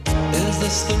Is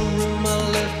this the room I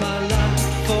live my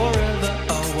life forever?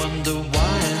 I wonder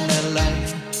why in LA.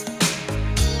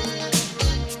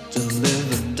 To live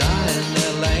and die in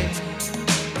LA.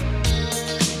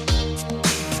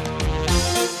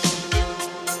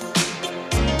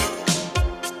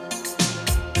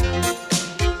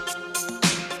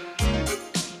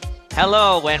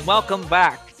 Hello and welcome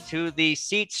back to the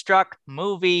Seat Struck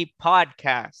Movie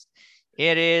Podcast.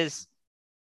 It is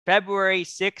February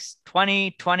 6,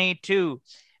 2022.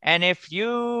 And if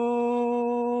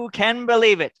you can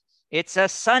believe it, it's a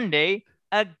Sunday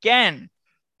again.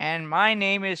 And my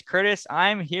name is Curtis.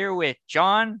 I'm here with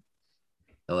John.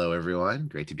 Hello, everyone.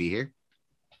 Great to be here.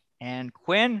 And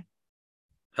Quinn.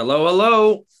 Hello,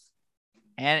 hello.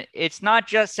 And it's not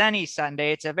just any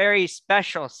Sunday. It's a very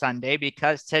special Sunday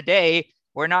because today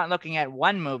we're not looking at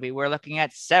one movie. We're looking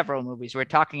at several movies. We're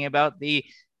talking about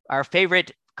our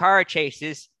favorite car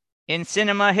chases in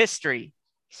cinema history.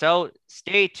 So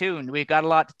stay tuned. We've got a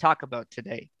lot to talk about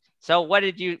today. So what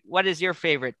is your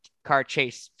favorite car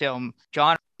chase film,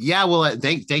 John? Yeah, well,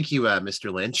 thank you,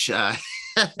 Mr. Lynch. I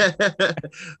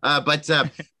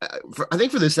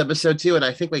think for this episode too, and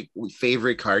I think like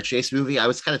favorite car chase movie, I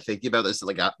was kind of thinking about this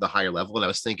like at the higher level, and I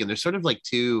was thinking there's sort of like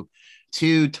two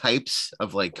types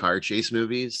of like car chase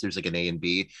movies. There's like an A and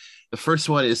B. The first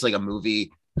one is like a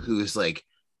movie whose like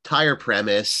entire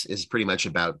premise is pretty much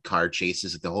about car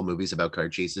chases. The whole movie is about car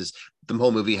chases. The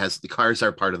whole movie has the cars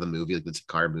are part of the movie, like it's a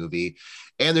car movie.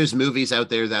 And there's movies out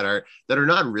there that are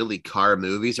not really car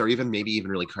movies, or maybe even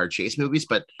really car chase movies,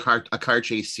 but a car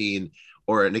chase scene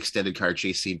or an extended car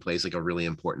chase scene plays like a really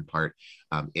important part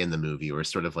in the movie, or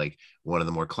sort of like one of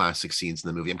the more classic scenes in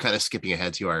the movie. I'm kind of skipping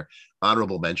ahead to our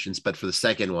honorable mentions, but for the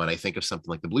second one, I think of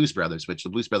something like The Blues Brothers, which The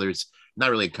Blues Brothers,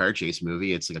 not really a car chase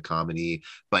movie. It's like a comedy,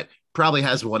 but probably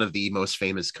has one of the most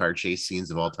famous car chase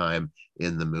scenes of all time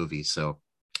in the movie. So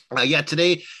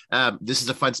today, this is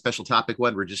a fun special topic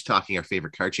one. We're just talking our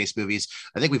favorite car chase movies.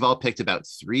 I think we've all picked about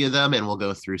 3 of them, and we'll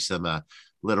go through some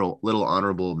little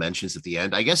honorable mentions at the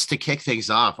end. I guess to kick things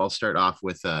off, I'll start off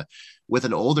with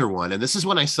an older one, and this is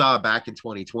one I saw back in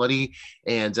 2020.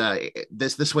 And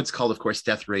this one's called, of course,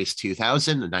 Death Race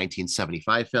 2000, a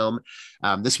 1975 film.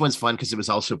 This one's fun because it was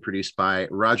also produced by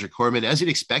Roger Corman. As you'd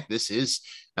expect, this is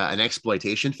an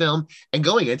exploitation film. And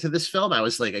going into this film, I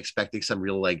was like expecting some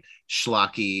real like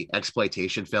schlocky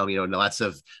exploitation film, lots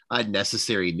of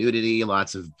unnecessary nudity,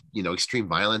 lots of extreme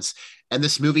violence. And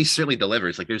this movie certainly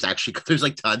delivers. Like there's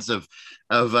like tons of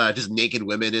just naked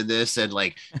women in this, and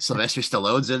like Sylvester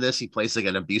Stallone's in this. He plays like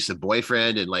an abusive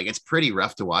boyfriend, and like it's pretty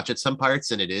rough to watch at some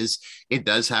parts. And it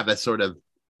does have a sort of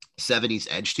 70s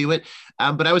edge to it.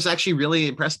 But I was actually really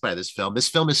impressed by this film. This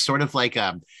film is sort of like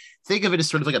think of it as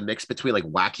sort of like a mix between like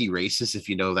Wacky Races, if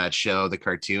you know that show, the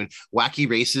cartoon. Wacky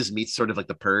Races meets sort of like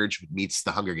The Purge meets The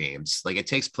Hunger Games. Like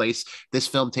this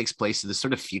film takes place in this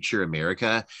sort of future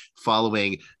America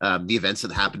following the events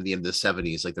that happened at the end of the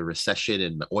 70s, like the recession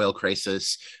and the oil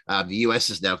crisis. The US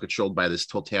is now controlled by this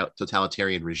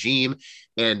totalitarian regime.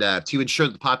 And to ensure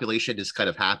that the population is kind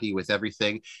of happy with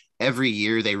everything, every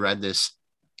year they run this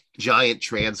giant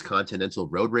transcontinental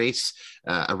road race,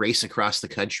 a race across the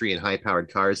country in high-powered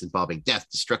cars involving death,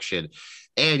 destruction,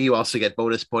 and you also get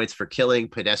bonus points for killing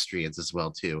pedestrians as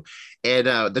well too. And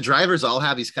the drivers all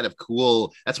have these kind of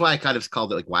cool, that's why I kind of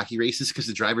called it like Wacky Races, because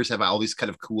the drivers have all these kind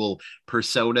of cool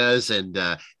personas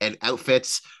and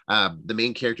outfits. The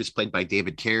main character is played by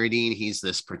David Carradine. He's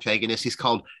this protagonist. He's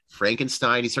called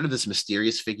Frankenstein. He's sort of this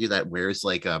mysterious figure that wears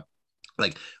like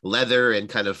leather and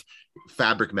kind of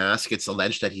fabric mask. It's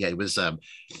alleged that he was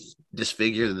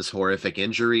disfigured in this horrific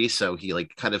injury, so he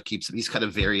like kind of he's kind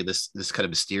of very this kind of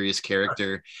mysterious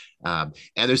character. And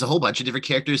there's a whole bunch of different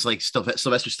characters, like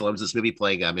Sylvester Stallone's in this movie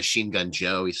playing Machine Gun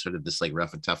Joe. He's sort of this like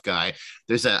rough and tough guy.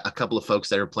 There's a couple of folks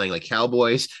that are playing like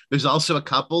cowboys. There's also a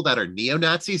couple that are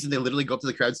neo-Nazis, and they literally go up to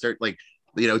the crowd and start like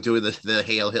doing the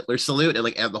Hail Hitler salute,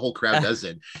 and the whole crowd does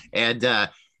it. And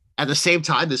at the same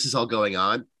time this is all going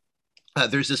on,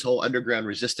 there's this whole underground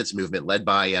resistance movement led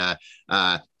by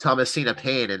Thomasina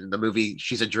Paine. And in the movie,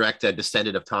 she's a direct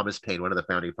descendant of Thomas Paine, one of the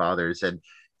founding fathers, and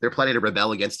they're planning to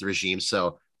rebel against the regime.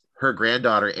 So her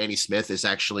granddaughter, Annie Smith, is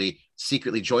actually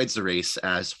secretly joins the race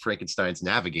as Frankenstein's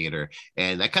navigator.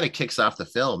 And that kind of kicks off the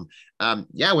film.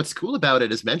 What's cool about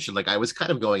it is mentioned, like I was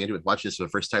kind of going into it, watching this for the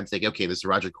first time, thinking, okay, this is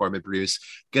Roger Corman produced,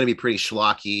 going to be pretty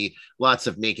schlocky, lots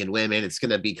of naked women. It's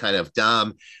going to be kind of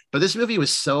dumb. But this movie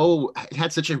it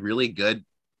had such a really good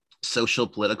social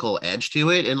political edge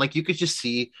to it. And like, you could just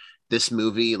see this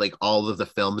movie, like all of the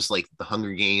films like The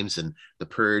Hunger Games and The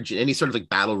Purge, any sort of like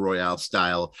battle royale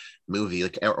style movie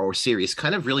like or series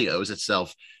kind of really owes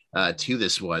itself to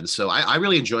this one. So I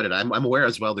really enjoyed it. I'm aware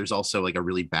as well. There's also like a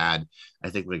really bad, I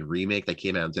think, like remake that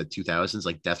came out in the 2000s,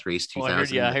 like Death Race Oh,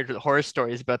 2000. I heard horror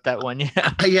stories about that one.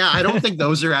 Yeah. Yeah, I don't think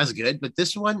those are as good, but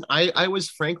this one I was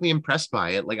frankly impressed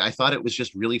by it. Like I thought it was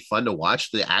just really fun to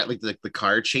watch. The act, like the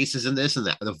car chases in this, and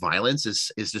the violence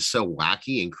is just so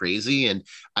wacky and crazy. And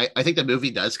I think the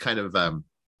movie does kind of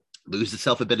lose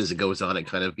itself a bit as it goes on. It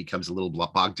kind of becomes a little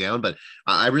bogged down, but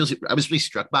I was really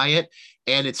struck by it.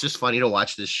 And it's just funny to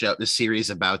watch this series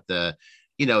about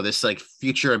this like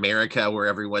future America where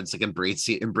everyone's like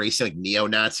embracing like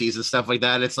neo-Nazis and stuff like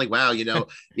that. It's like, wow,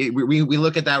 we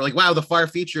look at that, we're like, wow, the far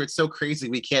future, it's so crazy.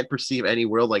 We can't perceive any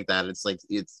world like that. It's like,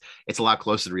 it's a lot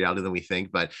closer to reality than we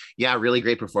think. But yeah, really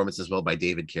great performance as well by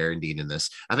David Carradine in this.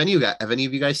 Have any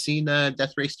of you guys seen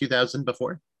Death Race 2000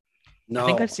 before? I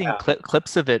think I've seen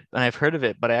clips of it and I've heard of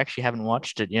it, but I actually haven't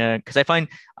watched it. Yeah, because I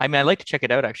like to check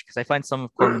it out actually, because I find some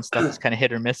of Corman's stuff is kind of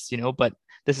hit or miss, but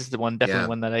this is the one, definitely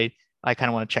one that I kind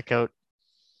of want to check out.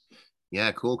 Yeah,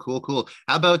 cool.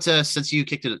 How about since you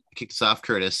kicked us off,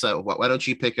 Curtis? Why don't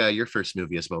you pick your first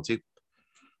movie as well too?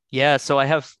 Yeah, so I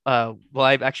have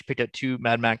I've actually picked out 2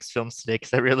 Mad Max films today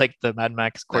because I really like the Mad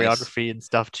Max choreography and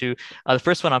stuff too. The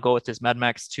first one I'll go with is Mad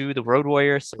Max 2, The Road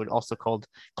Warrior. So it's also called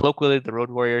colloquially The Road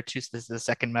Warrior 2. So this is the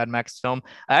second Mad Max film.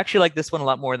 I actually like this one a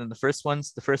lot more than the first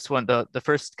ones. The first one, the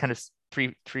first kind of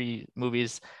three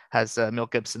movies has Mel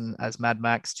Gibson as Mad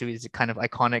Max 2. He's kind of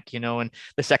iconic, and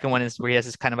the second one is where he has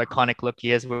this kind of iconic look. He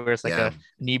has where it's like a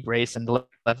knee brace and the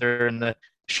leather and the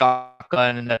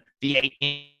shotgun and the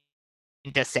V8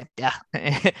 Interceptor,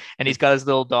 and he's got his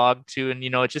little dog too, and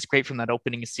it's just great from that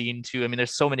opening scene too. I mean,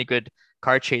 there's so many good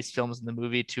car chase films in the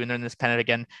movie too, and then this kind of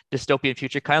again dystopian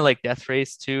future, kind of like Death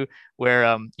Race too,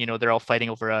 where they're all fighting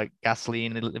over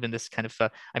gasoline. They live in this kind of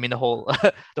the whole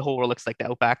the whole world looks like the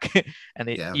outback, and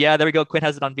there we go. Quinn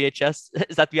has it on VHS.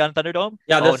 Is that Beyond Thunderdome?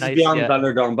 Yeah, this is Beyond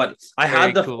Thunderdome. But I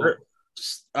had the cool.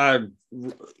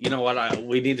 you know what?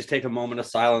 We need to take a moment of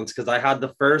silence because I had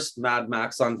the first Mad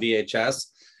Max on VHS.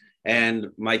 And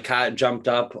my cat jumped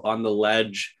up on the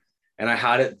ledge and I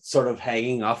had it sort of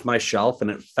hanging off my shelf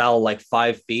and it fell like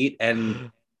 5 feet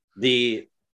and the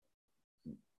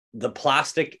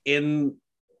plastic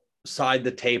inside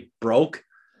the tape broke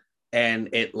and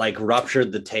it like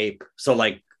ruptured the tape. So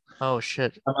like, oh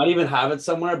shit. I might even have it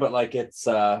somewhere, but like it's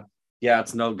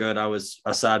it's no good. I was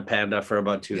a sad panda for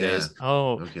about 2 days.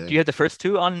 Oh, okay. Do you have the first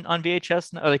 2 on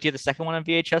VHS? Or like, do you have the second one on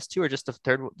VHS too, or just the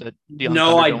third?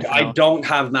 No, I don't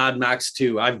have Mad Max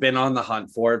 2. I've been on the hunt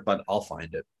for it, but I'll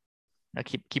find it.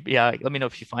 Keep let me know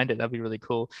if you find it. That'd be really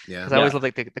cool. Yeah, because I always love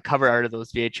like the cover art of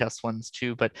those VHS ones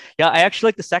too. But yeah, I actually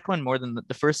like the second one more than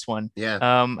the first one. Yeah.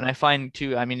 And I find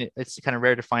too, I mean, it's kind of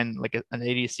rare to find like an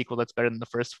 80s sequel that's better than the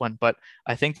first one, but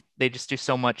I think they just do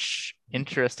so much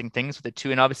interesting things with it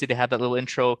too. And obviously they have that little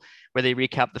intro where they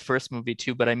recap the first movie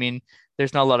too. But I mean,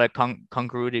 there's not a lot of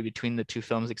congruity between the 2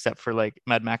 films except for like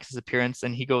Mad Max's appearance,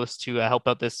 and he goes to help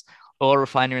out this oil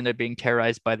refinery, and they're being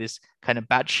terrorized by this kind of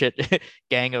batshit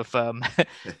gang of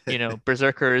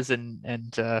berserkers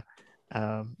and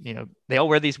they all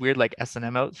wear these weird like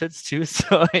S&M outfits too.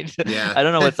 So I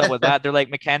don't know what's up with that. They're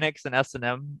like mechanics and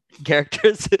S&M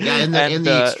characters. Yeah, in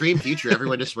the extreme future,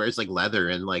 everyone just wears like leather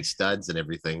and like studs and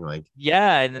everything. Like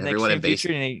and then the extreme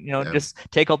future, just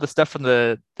take all the stuff from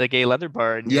the gay leather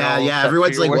bar. And,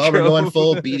 everyone's like, well, we're going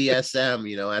full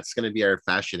BDSM. That's going to be our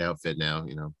fashion outfit now.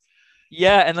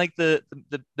 Yeah, and like the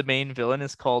main villain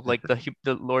is called like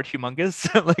the Lord Humongous.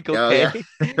 Like, okay,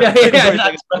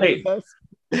 that's right.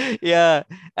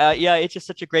 It's just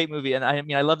such a great movie, and I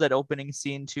mean I love that opening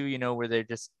scene too, where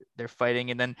they're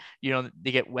fighting, and then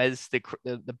they get Wes, the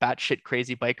batshit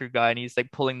crazy biker guy, and he's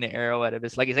like pulling the arrow out of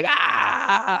his leg. He's like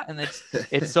and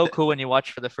it's so cool when you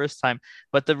watch for the first time.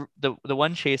 But the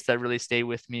one chase that really stayed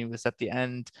with me was at the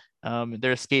end.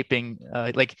 They're escaping,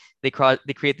 like they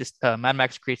create this Mad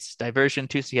Max creates this diversion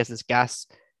too, so he has this gas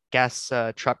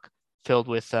truck filled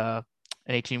with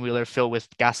an 18-wheeler filled with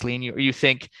gasoline, you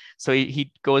think. So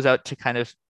he goes out to kind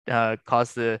of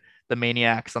cause the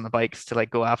maniacs on the bikes to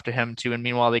like go after him too. And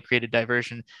meanwhile, they create a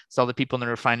diversion so all the people in the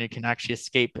refinery can actually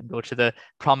escape and go to the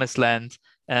promised land.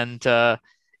 And I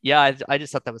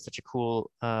just thought that was such a cool.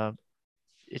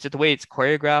 It's just the way it's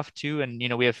choreographed too. And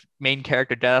we have main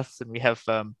character deaths, and we have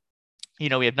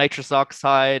we have nitrous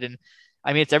oxide, and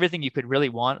I mean it's everything you could really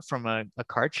want from a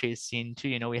car chase scene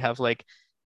too. We have like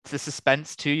the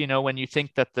suspense too, when you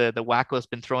think that the wacko's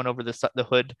been thrown over the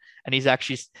hood, and he's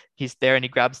there, and he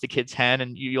grabs the kid's hand,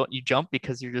 and you jump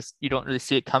because you don't really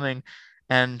see it coming.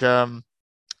 And I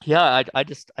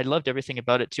loved everything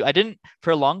about it too. For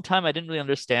a long time I didn't really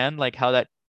understand like how that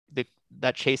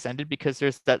that chase ended, because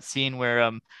there's that scene where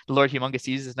the Lord Humongous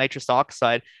uses nitrous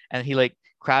oxide and he like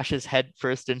crashes head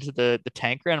first into the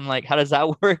tanker, and I'm like, how does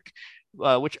that work?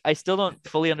 Which I still don't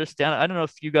fully understand. I don't know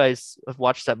if you guys have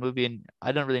watched that movie, and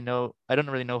I don't really know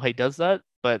how he does that,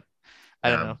 but I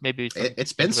don't know. Maybe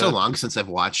it's been so long since I've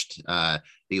watched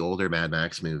the older Mad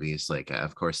Max movies. Like,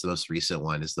 of course, the most recent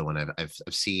one is the one I've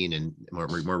seen and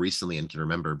more recently and can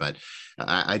remember. But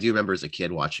I do remember as a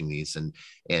kid watching these, and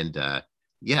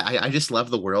yeah, I just love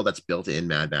the world that's built in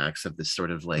Mad Max, of this sort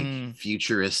of like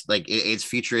futurist, like it's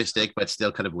futuristic, but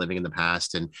still kind of living in the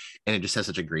past. And it just has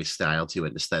such a great style to it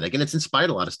and aesthetic. And it's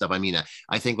inspired a lot of stuff. I mean,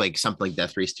 I think like something like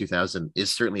Death Race 2000 is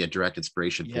certainly a direct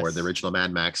inspiration for the original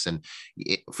Mad Max. And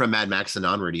from Mad Max and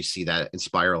onward, you see that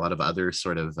inspire a lot of other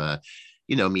sort of,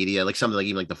 media, like something like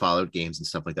even like the Fallout games and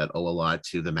stuff like that owe a lot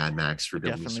to the Mad Max for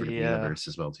building this sort of universe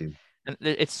as well too. And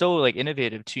it's so like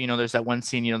innovative too. There's that one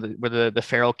scene, where the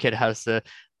feral kid has the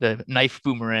knife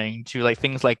boomerang, to like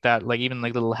things like that, like even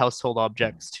like little household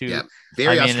objects too. Yeah,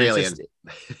 very Australian.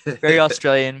 Very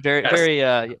Australian, very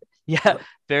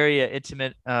very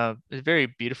intimate. Very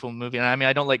beautiful movie. And I mean,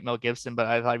 I don't like Mel Gibson, but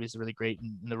I thought he was really great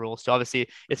in the role. So obviously,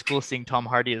 it's cool seeing Tom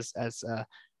Hardy as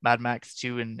Mad Max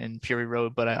 2 and Fury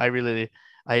Road. But I really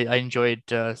enjoyed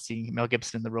seeing Mel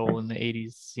Gibson in the role in the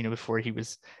 80s. Before he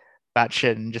was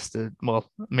batshit and just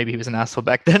maybe he was an asshole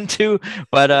back then too,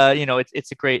 but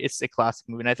it's a classic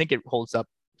movie, and I think it holds up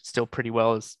still pretty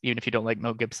well, even if you don't like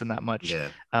Mel Gibson that much.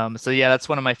 So that's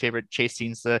one of my favorite chase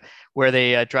scenes, where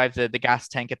they drive the gas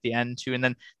tank at the end too, and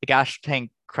then the gas tank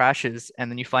crashes,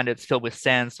 and then you find it's filled with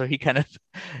sand, so he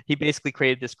basically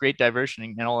created this great diversion,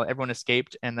 and everyone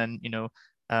escaped, and then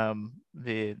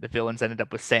the villains ended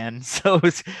up with sand. So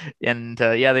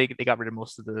they got rid of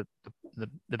most of the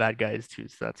bad guys too,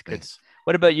 so that's good. Nice.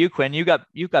 What about you, Quinn? You got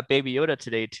Baby Yoda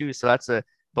today too, so that's a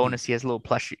bonus. He has a little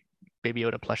plushie, Baby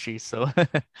Yoda plushie, so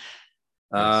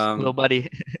little buddy.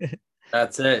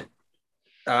 That's it.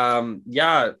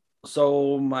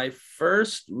 So my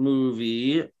first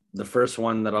movie, the first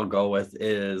one that I'll go with,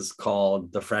 is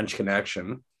called The French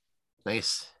Connection.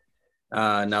 Nice.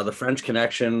 Now, The French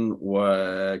Connection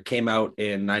came out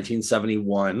in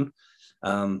 1971.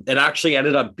 It actually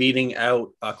ended up beating out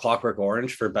Clockwork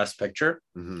Orange for Best Picture.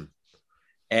 Mm-hmm.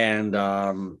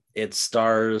 And it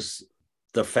stars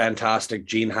the fantastic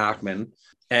Gene Hackman.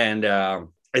 And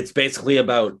it's basically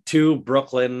about two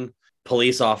Brooklyn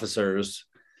police officers,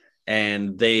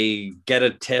 and they get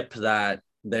a tip that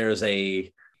there's a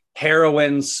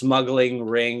heroin smuggling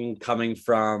ring coming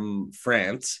from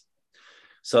France.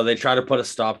 So they try to put a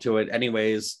stop to it.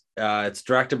 Anyways, it's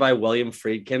directed by William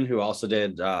Friedkin, who also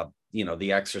did,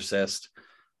 The Exorcist,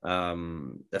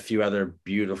 a few other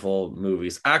beautiful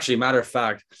movies. Actually, matter of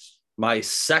fact, my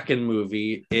second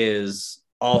movie is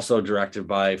also directed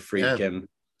by Friedkin.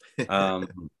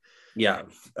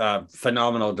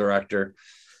 Phenomenal director.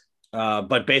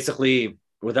 But basically,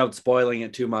 without spoiling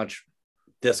it too much,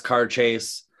 this car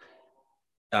chase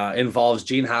involves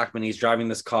Gene Hackman. He's driving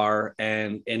this car,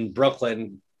 and in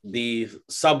Brooklyn, the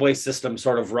subway system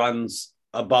sort of runs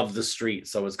above the street.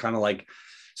 So it's kind of like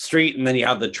street, and then you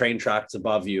have the train tracks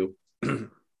above you.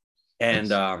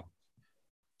 And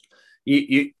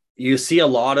you see a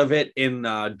lot of it in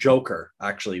Joker,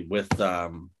 actually, with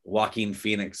Joaquin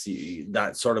Phoenix,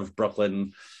 that sort of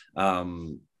Brooklyn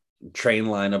train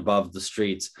line above the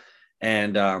streets.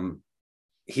 And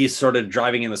he's sort of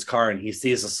driving in his car, and he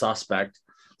sees a suspect.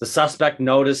 The suspect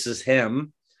notices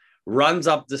him, runs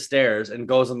up the stairs, and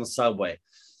goes on the subway.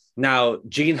 Now,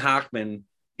 Gene Hackman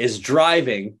is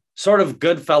driving sort of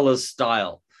Goodfellas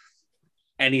style,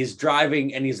 and he's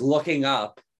driving and he's looking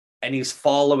up and he's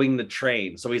following the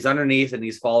train. So he's underneath and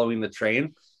he's following the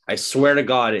train. I swear to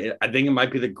God, I think it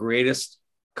might be the greatest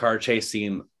car chase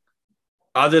scene,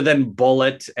 other than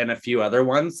Bullet and a few other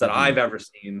ones, that I've ever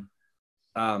seen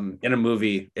in a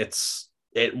movie.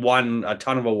 It won a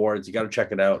ton of awards. You got to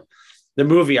check it out. The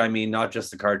movie, I mean, not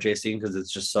just the car chase scene, because it's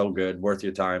just so good, worth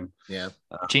your time. Yeah.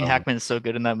 Gene Hackman is so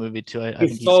good in that movie too. I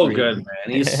think he's so good, man.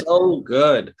 He's so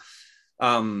good.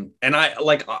 And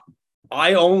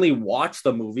I only watched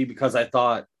the movie because I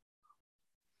thought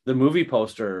the movie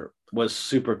poster was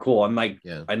super cool. I'm like,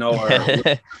 I know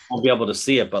I won't be able to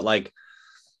see it, but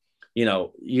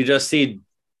you just see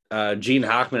Gene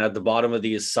Hackman at the bottom of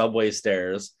these subway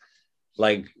stairs,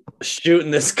 like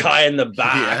shooting this guy in the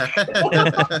back.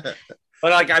 Yeah.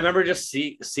 But I remember just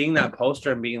seeing that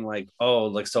poster and being like, oh,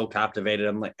 like so captivated.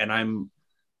 I'm like, and I'm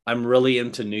really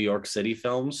into New York City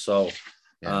films. So,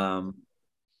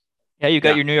 you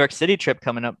got your New York City trip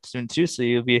coming up soon too. So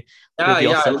you'll be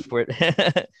all set for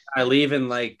it. I leave in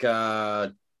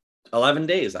 11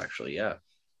 days, actually. Yeah.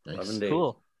 Nice. 11 days.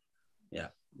 Cool.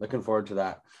 looking forward to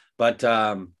that. But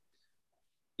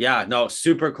yeah, no,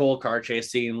 super cool car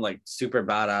chase scene, like super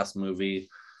badass movie.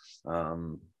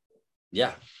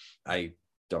 Yeah, I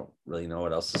don't really know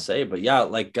what else to say, but yeah,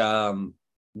 like John,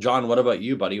 what about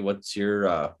you, buddy? What's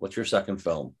your second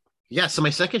film? Yeah, so my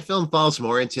second film falls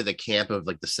more into the camp of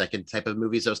like the second type of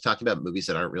movies I was talking about, movies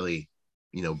that aren't really,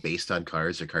 based on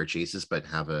cars or car chases, but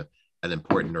have an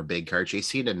important or big car chase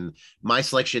scene. And my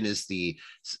selection is the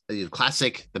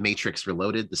classic The Matrix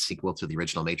Reloaded, the sequel to the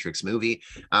original Matrix movie.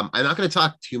 I'm not going to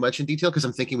talk too much in detail because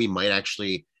I'm thinking we might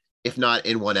actually, if not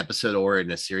in one episode or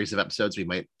in a series of episodes, we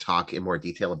might talk in more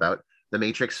detail about the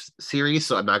Matrix series.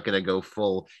 So I'm not going to go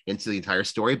full into the entire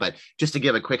story, but just to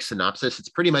give a quick synopsis, it's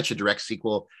pretty much a direct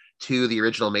sequel to the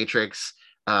original Matrix.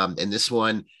 And this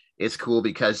one is cool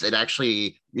because it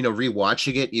actually,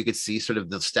 rewatching it, you could see sort of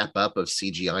the step up of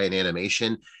CGI and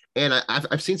animation. And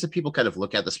I've seen some people kind of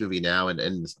look at this movie now and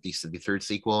the third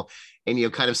sequel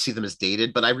and, kind of see them as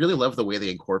dated. But I really love the way they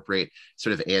incorporate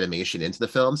sort of animation into the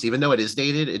films. Even though it is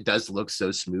dated, it does look so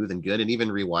smooth and good. And even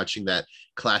rewatching that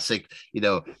classic,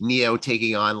 Neo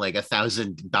taking on like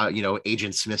 1,000,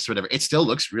 Agent Smiths or whatever, it still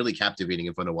looks really captivating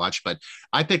and fun to watch. But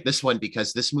I picked this one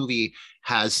because this movie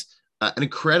has an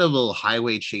incredible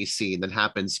highway chase scene that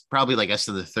happens probably, I guess,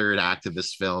 in the third act of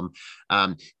this film.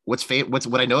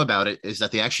 What I know about it is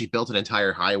that they actually built an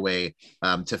entire highway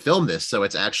to film this. So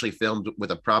it's actually filmed with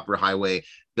a proper highway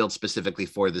built specifically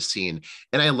for the scene.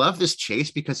 And I love this chase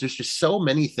because there's just so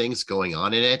many things going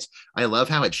on in it. I love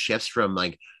how it shifts from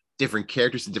like different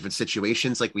characters in different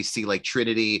situations. Like we see like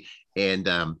Trinity and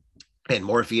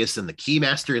Morpheus and the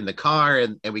Keymaster in the car,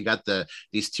 and we got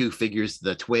these two figures,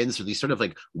 the twins, or these sort of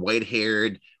like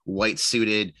white-haired,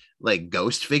 white-suited like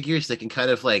ghost figures that can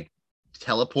kind of like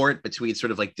teleport between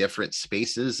sort of like different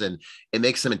spaces, and it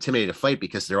makes them intimidating to fight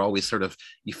because they're always sort of,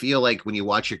 you feel like when you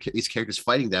watch these characters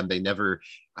fighting them, they never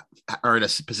are in a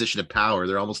position of power.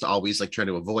 They're almost always like trying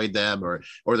to avoid them, or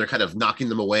they're kind of knocking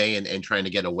them away and trying to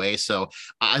get away. So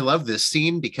I love this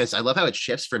scene because I love how it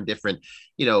shifts from different,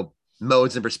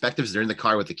 modes and perspectives. They're in the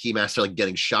car with the Keymaster like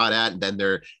getting shot at, and then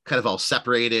they're kind of all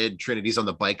separated. Trinity's on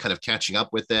the bike kind of catching up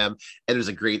with them, and there's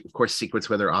a great, of course, sequence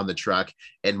when they're on the truck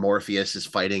and Morpheus is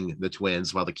fighting the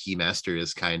twins while the Keymaster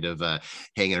is kind of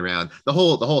hanging around. The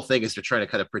whole thing is they're trying to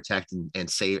kind of protect and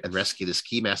save and rescue this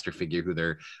Keymaster figure who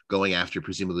they're going after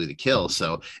presumably to kill.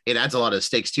 So it adds a lot of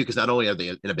stakes too, because not only are they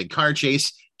in a big car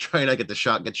chase trying to get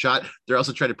shot, they're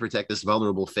also trying to protect this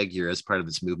vulnerable figure as part of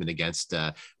this movement against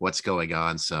what's going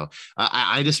on. So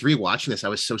I just rewatching this, I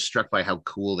was so struck by how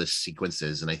cool this sequence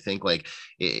is. And I think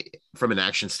from an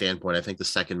action standpoint, I think the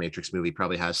second Matrix movie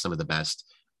probably has some of the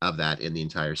best of that in the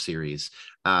entire series.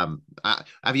 I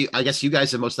guess you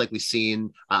guys have most likely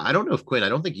seen, I don't know if Quinn, I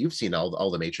don't think you've seen all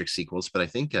the Matrix sequels, but I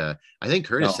think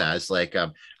Curtis has.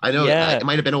 I know it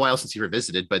might have been a while since you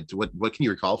revisited, but what can you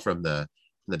recall from the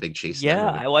big chase?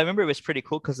 Yeah, well, I remember it was pretty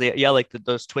cool because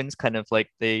those twins kind of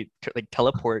they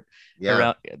teleport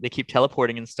around. They keep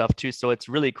teleporting and stuff too, so it's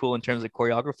really cool in terms of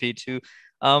choreography too.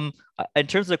 In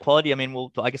terms of the quality, I mean,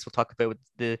 I guess we'll talk about with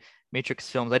the Matrix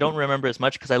films. I don't remember as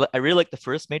much because I really like the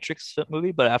first Matrix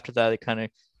movie, but after that it kind of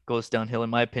goes downhill in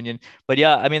my opinion. But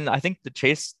yeah, I mean, I think the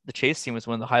chase scene was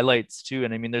one of the highlights too,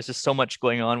 and I mean, there's just so much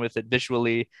going on with it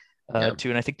visually too,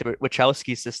 and I think the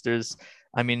Wachowski sisters,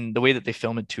 I mean, the way that they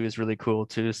film it too is really cool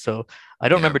too. So I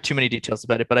don't remember too many details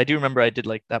about it, but I do remember I did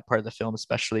like that part of the film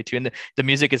especially too, and the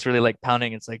music is really like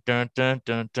pounding. It's like dun dun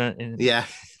dun dun. Yeah,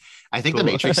 I think cool.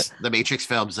 the Matrix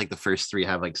films, like the first three,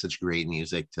 have like such great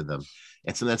music to them.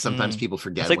 And so that sometimes people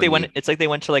forget. It's like they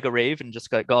went to like a rave and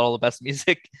just got all the best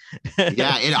music.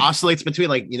 Yeah, it oscillates between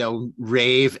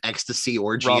rave, ecstasy,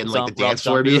 orgy, and the dance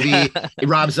floor Zombie. movie,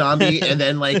 Rob Zombie, and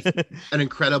then like an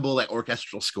incredible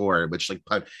orchestral score, which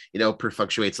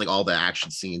fluctuates like all the action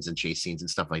scenes and chase scenes and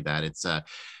stuff like that. It's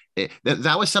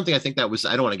that was something I think that was,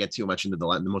 I don't want to get too much into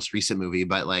the most recent movie,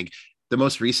 but the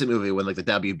most recent movie, when the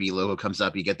WB logo comes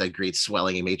up, you get that great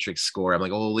swelling Matrix score. I'm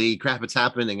like, holy crap, it's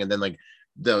happening. And then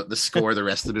the score, the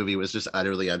rest of the movie was just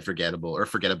utterly unforgettable or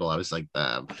forgettable. I was like,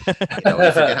 I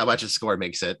forget how much a score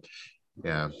makes it.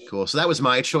 Yeah, cool. So that was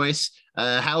my choice.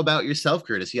 How about yourself,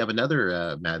 Curtis? You have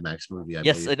another Mad Max movie, I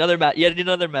believe. Another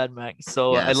Mad Max.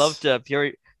 So yes. I loved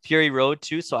Fury Road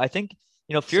too. So I think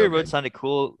Fury Road sounded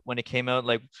cool when it came out.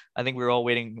 Like, I think we were all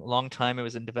waiting a long time. It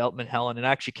was in development hell, and it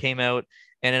actually came out.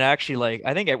 And it actually,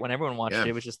 I think when everyone watched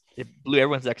it, it blew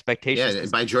everyone's expectations. Yeah,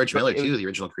 by George Miller too, the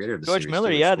original creator of the George series.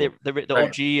 Miller,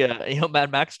 the OG,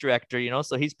 Mad Max director.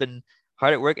 So he's been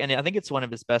hard at work, and I think it's one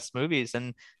of his best movies.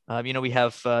 And we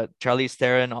have Charlize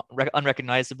Theron,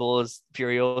 unrecognizable as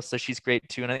Furiosa. She's great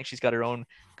too, and I think she's got her own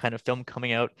kind of film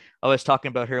coming out. I was talking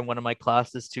about her in one of my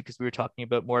classes too, because we were talking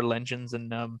about Mortal Engines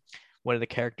and one of the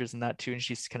characters in that too, and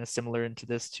she's kind of similar into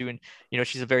this too. And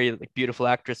she's a very like beautiful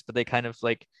actress, but they kind of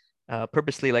like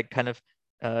purposely like kind of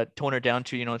tone her down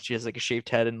to, she has like a shaved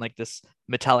head and like this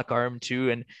metallic arm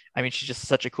too. And I mean, she's just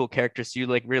such a cool character. So you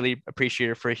like really appreciate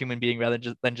her for a human being rather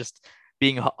than just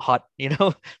being hot,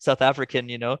 South African,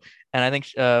 And I think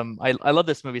I love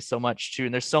this movie so much too.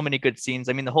 And there's so many good scenes.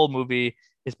 I mean, the whole movie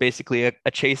is basically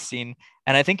a chase scene.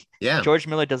 And I think George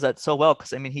Miller does that so well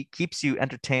because I mean, he keeps you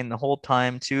entertained the whole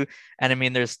time too. And I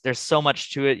mean, there's so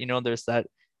much to it. There's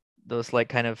those like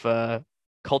kind of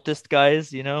cultist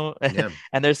guys,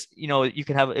 and there's you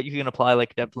can apply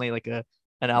like definitely like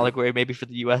an allegory maybe for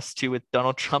the US too with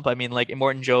Donald Trump. I mean, like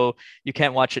Immortan Joe, you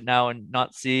can't watch it now and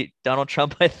not see Donald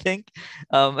Trump, I think.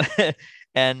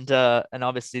 And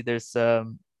obviously there's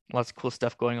lots of cool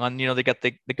stuff going on. They got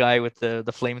the guy with the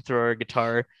flamethrower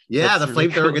guitar. Yeah, the really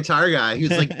flamethrower cool. Guitar guy.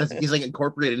 He's like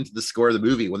incorporated into the score of the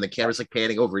movie. When the camera's like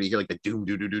panning over, and you hear like the doom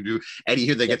doo doo doo doo, and you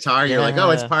hear the guitar. You're like, oh,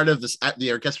 it's part of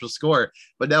the orchestral score.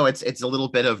 But no, it's a little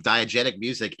bit of diegetic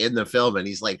music in the film, and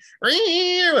he's like,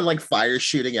 and like fire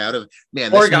shooting out of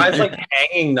Poor guy's like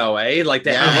hanging though, eh? Like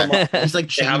they have him, he's like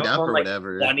chained up or like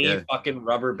whatever. 20 fucking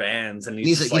rubber bands, and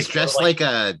he's dressed like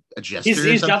a jester.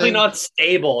 He's definitely not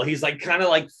stable. He's like kind of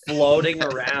like floating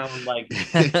around, like.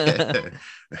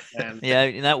 Yeah,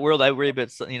 in that world, I worry about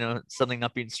something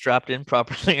not being strapped in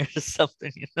properly or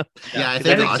something. Yeah, I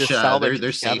think Russia,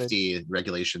 their safety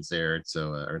regulations there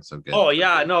aren't so good. Oh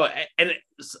yeah, no, and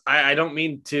I don't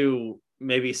mean to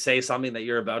maybe say something that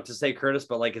you're about to say, Curtis,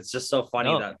 but like it's just so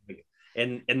funny that like,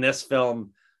 in this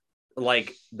film,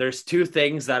 like there's two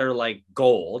things that are like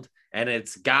gold, and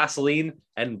it's gasoline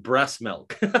and breast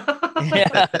milk.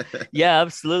 yeah,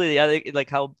 absolutely. Yeah, like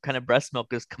how kind of breast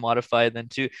milk is commodified then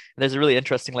too. And there's a really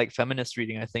interesting like feminist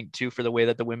reading, I think, too, for the way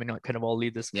that the women kind of all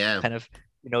lead this kind of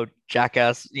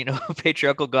jackass,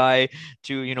 patriarchal guy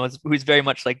to who's very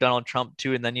much like Donald Trump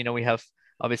too. And then we have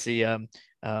obviously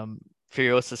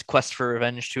Furiosa's quest for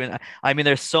revenge too. And I mean,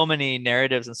 there's so many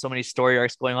narratives and so many story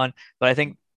arcs going on, but I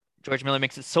think George Miller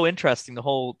makes it so interesting the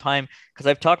whole time, because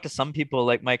I've talked to some people,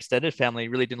 like my extended family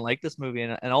really didn't like this movie,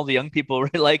 and all the young people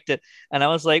really liked it. And I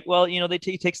was like, well,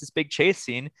 he takes this big chase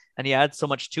scene and he adds so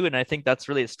much to it. And I think that's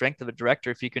really a strength of a director.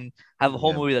 If you can have a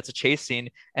whole movie that's a chase scene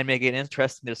and make it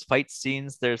interesting, there's fight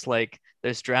scenes, there's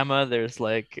drama, there's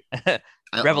like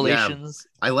revelations.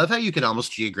 I love how you can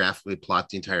almost geographically plot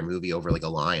the entire movie over like a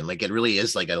line. Like it really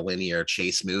is like a linear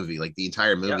chase movie. Like the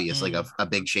entire movie is like a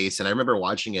big chase. And I remember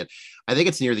watching it. I think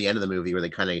it's near the end of the movie where they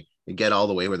kind of get all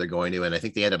the way where they're going to, and I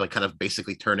think they end up like kind of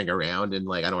basically turning around and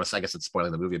like I don't want to. I guess it's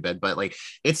spoiling the movie a bit, but like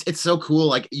it's so cool.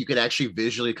 Like you could actually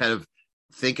visually kind of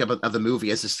think of the movie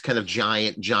as this kind of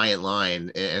giant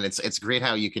line, and it's great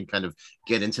how you can kind of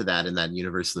get into that in that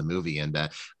universe of the movie. And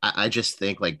I just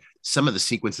think like some of the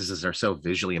sequences are so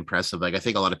visually impressive. Like I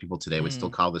think a lot of people today would still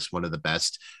call this one of the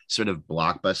best sort of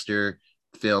blockbuster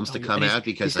films to come out,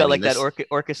 because he's got that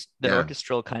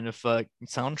orchestral kind of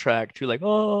soundtrack too, like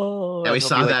we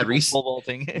saw that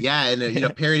recently. Yeah,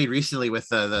 and parodied recently with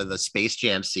the Space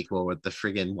Jam sequel with the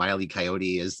friggin' Wile E.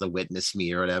 Coyote as the witness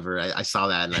me or whatever. I saw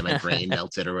that and my brain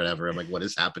melted or whatever. I'm like, what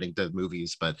is happening to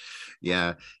movies? But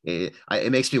yeah,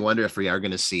 it makes me wonder if we are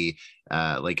going to see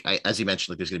as you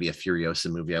mentioned, like there's going to be a Furiosa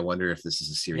movie. I wonder if this is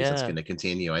a series that's going to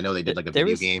continue. I know they did like a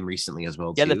video game recently as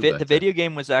well. Yeah, the video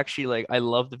game was actually like, I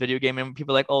love the video game, and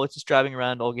people are like, oh, it's just driving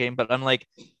around all game. But I'm like,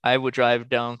 I would drive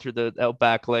down through the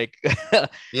outback like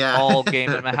all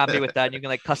game, and I'm happy with that. And you can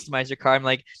like customize your car. I'm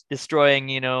like destroying,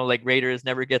 like Raiders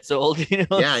never gets old. Yeah,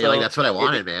 so you're like, that's what I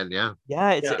wanted, man.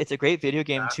 Yeah, it's a great video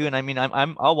game too. And I mean,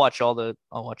 I'll watch all the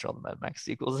Mad Max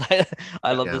sequels.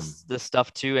 I love this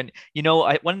stuff too. And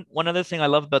one other thing I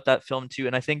love about that film too,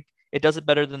 and I think it does it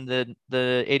better than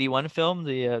the 81 film,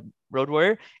 the Road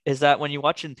Warrior, is that when you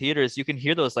watch in theaters, you can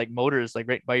hear those like motors like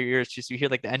right by your ears. Just you hear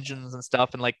like the engines and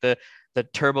stuff, and like the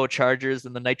turbochargers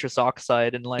and the nitrous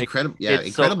oxide, and like incredible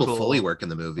so cool. Foley work in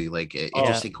the movie. Like it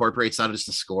just incorporates not just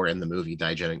the score in the movie,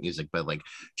 diegetic music, but like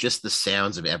just the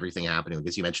sounds of everything happening.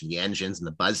 Because you mentioned the engines and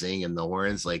the buzzing and the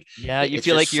horns. Like you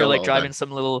feel like you're like driving some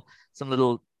little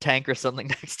tank or something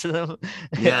next to them, or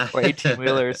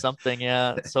 18-wheeler or something.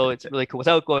 So it's really cool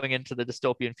without going into the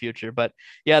dystopian future. But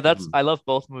that's I love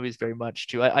both movies very much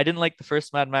too. I didn't like the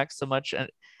first Mad Max so much,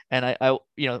 and I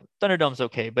Thunderdome's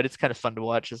okay, but it's kind of fun to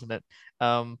watch, isn't it?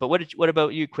 But what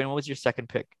about you, Quinn? What was your second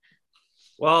pick?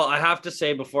 Well, I have to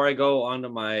say before I go on to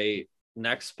my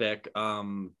next pick,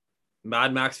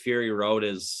 Mad Max Fury Road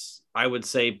is I would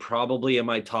say probably in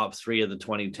my top 3 of the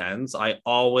 2010s. I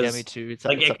always Yeah, me too.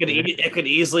 like It's it up could there. it could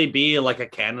easily be like a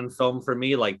canon film for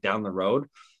me, like down the road.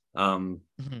 Mhm.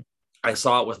 I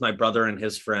saw it with my brother and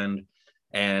his friend,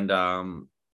 and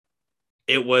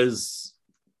it was,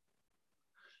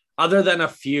 other than a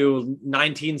few,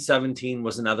 1917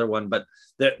 was another one, but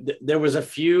there was a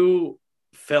few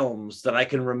films that I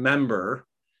can remember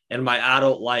in my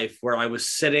adult life where I was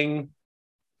sitting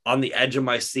on the edge of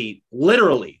my seat,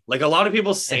 literally. Like a lot of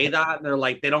people say that and they're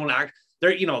like, they don't act,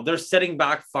 they're sitting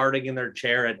back farting in their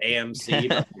chair at AMC.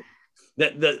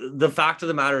 But the fact of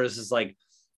the matter is like,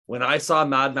 when I saw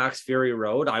Mad Max Fury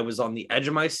Road, I was on the edge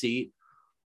of my seat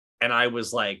and I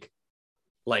was like,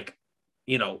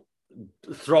 you know,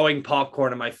 throwing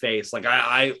popcorn in my face. Like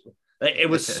it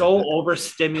was so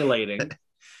overstimulating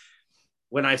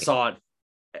when I saw it.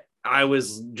 I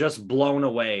was just blown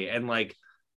away. And like,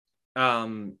 I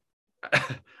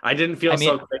didn't feel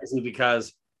so crazy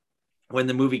because when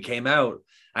the movie came out,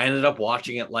 I ended up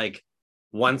watching it like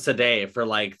once a day for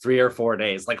like 3 or 4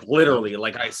 days. Like literally,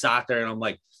 like I sat there and I'm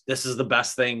like, this is the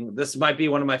best thing. This might be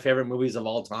one of my favorite movies of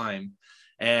all time.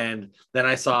 And then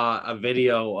I saw a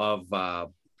video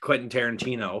of Quentin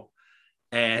Tarantino,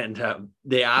 and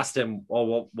they asked him,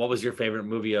 "Oh, what was your favorite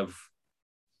movie of?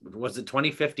 Was it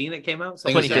 2015? It came out.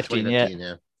 I think it was 2015, 2015,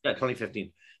 yeah. Yeah,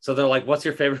 2015. So they're like, "What's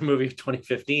your favorite movie of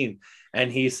 2015?"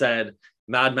 And he said,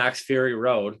 "Mad Max Fury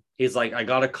Road." He's like, "I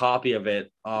got a copy of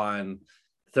it on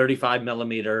 35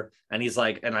 millimeter," and he's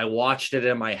like, "And I watched it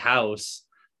in my house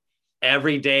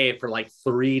every day for like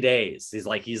 3 days." He's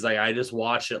like, "I just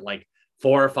watched it like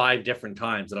 4 or 5 different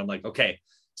times," and I'm like, "Okay."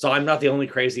 So I'm not the only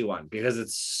crazy one because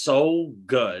it's so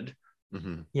good.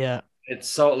 Mm-hmm. Yeah. It's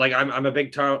so like I'm a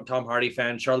big Tom Hardy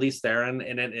fan. Charlize Theron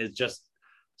in it is just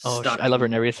I love her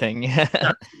and everything.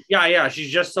 Yeah, she's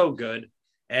just so good.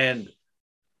 And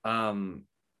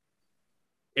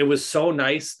it was so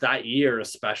nice that year,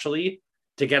 especially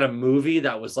to get a movie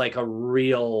that was like a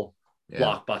real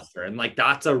blockbuster, and like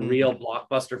that's a real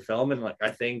blockbuster film. And like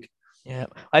I think. Yeah,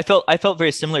 I felt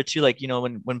very similar too. Like, you know,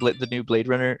 when the new Blade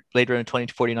Runner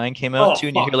 2049 came out too,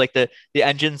 and you hear like the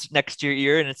engines next to your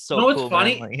ear, and it's so cool. It's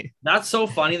funny? Man. Like, that's so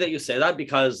funny that you say that,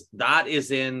 because that is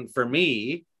in, for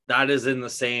me, that is in the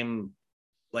same,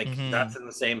 like that's in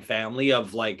the same family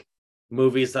of like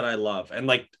movies that I love. And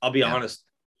like, I'll be honest,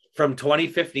 from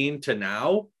 2015 to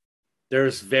now,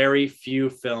 there's very few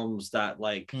films that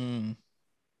like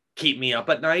keep me up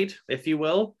at night, if you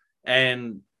will.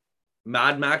 And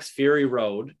Mad Max Fury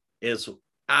Road is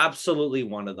absolutely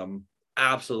one of them.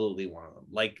 Absolutely one of them.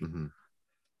 Like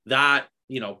that,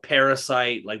 you know,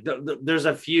 Parasite, like there's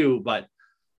a few, but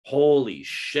holy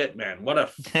shit, man. What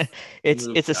a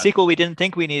it's a sequel we didn't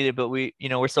think we needed, but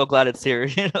we're so glad it's here,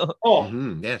 you know.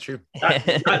 Yeah, true.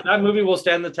 That movie will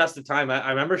stand the test of time.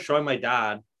 I remember showing my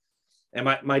dad, and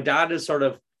my dad is sort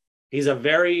of, he's a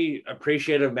very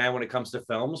appreciative man when it comes to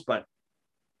films, but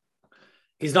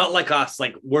he's not like us.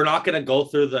 Like, we're not going to go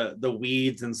through the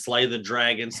weeds and slay the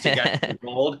dragons to get to the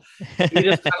gold. He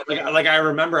just like I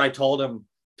remember I told him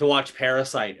to watch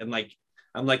Parasite, and like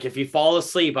I'm like, if you fall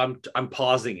asleep, I'm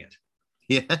pausing it.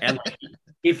 Yeah. And like,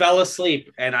 he fell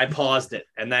asleep, and I paused it,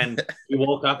 and then he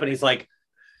woke up, and he's like,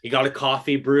 he got a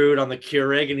coffee brewed on the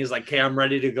Keurig, and he's like, "Okay, I'm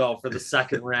ready to go for the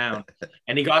second round."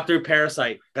 And he got through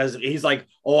Parasite because he's like,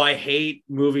 "Oh, I hate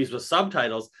movies with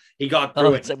subtitles." He got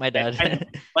through it. It's like my dad. And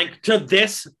like to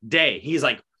this day, he's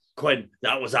like, "Quinn,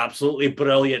 that was absolutely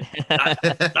brilliant.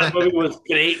 That movie was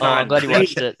great, man." I'm glad you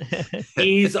watched it.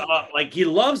 He's like, he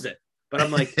loves it. But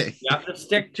I'm like, you have to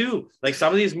stick to like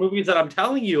some of these movies that I'm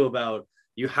telling you about.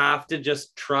 You have to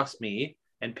just trust me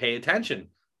and pay attention.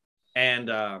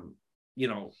 And you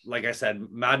know, like I said,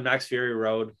 Mad Max Fury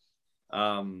Road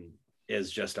is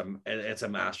just it's a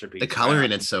masterpiece. The color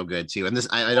in it's so good too. And this,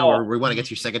 I know we want to get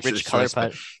to your second rich color choice,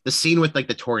 but the scene with like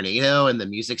the tornado and the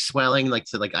music swelling, like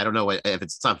to like, I don't know if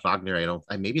it's not Wagner.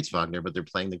 Maybe it's Wagner, but they're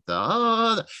playing like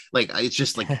like it's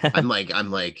just like I'm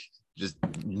like just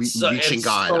reaching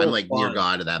God. So I'm like fun. Near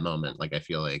God at that moment. Like I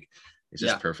feel like it's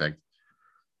just perfect.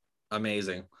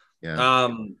 Amazing. Yeah.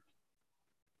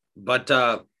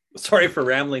 But sorry for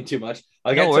rambling too much.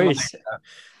 No worries.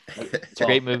 It's a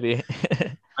great movie.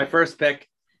 My first pick,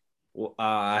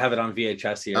 I have it on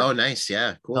VHS here. Oh, nice.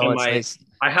 Yeah, cool. Nice.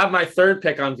 I have my third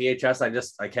pick on VHS.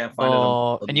 I can't find it.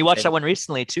 Oh, and you watched that one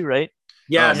recently too, right?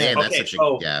 Yeah, man, that's such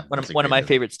a one of my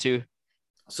favorites too.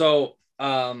 So,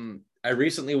 I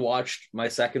recently watched my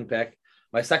second pick.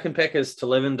 My second pick is To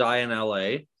Live and Die in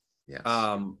L.A. Yes.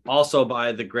 Also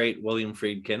by the great William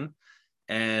Friedkin.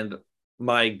 And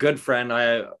my good friend,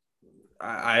 I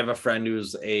have a friend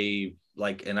who's an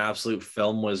absolute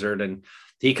film wizard, and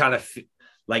he kind of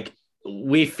like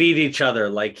we feed each other.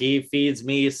 Like he feeds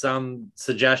me some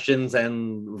suggestions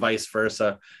and vice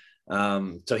versa.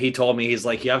 So he told me, he's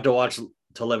like, you have to watch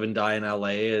To Live and Die in LA.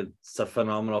 It's a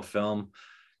phenomenal film.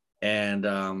 And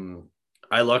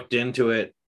I looked into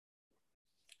it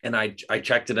and I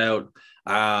checked it out.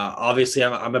 Obviously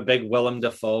I'm a big Willem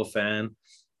Dafoe fan,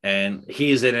 and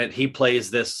he's in it. He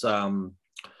plays this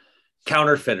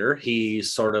counterfeiter. He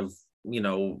sort of,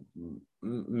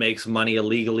 makes money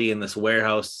illegally in this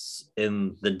warehouse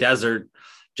in the desert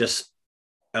just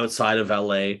outside of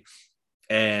LA.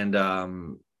 And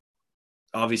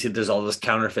obviously there's all this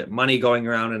counterfeit money going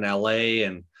around in LA,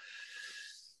 and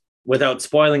without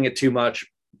spoiling it too much,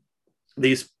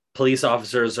 these police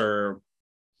officers are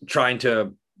trying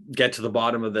to get to the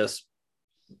bottom of this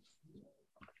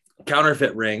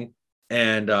counterfeit ring.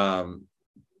 And I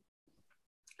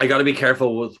got to be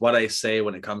careful with what I say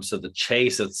when it comes to the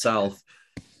chase itself.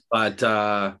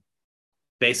 But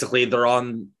basically they're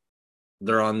on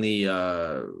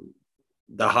the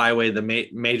highway, the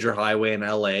major highway in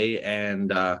LA,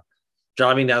 and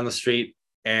driving down the street.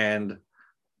 And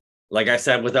like I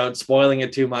said, without spoiling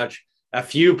it too much, a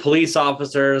few police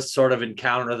officers sort of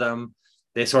encounter them.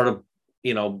 They sort of,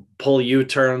 pull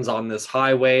U-turns on this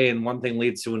highway, and one thing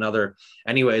leads to another.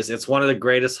 Anyways, it's one of the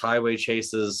greatest highway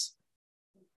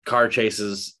car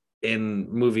chases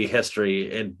in movie history.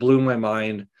 It blew my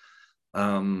mind.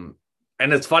 And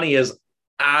it's funny, is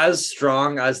as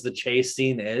strong as the chase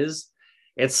scene is,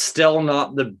 it's still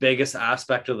not the biggest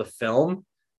aspect of the film.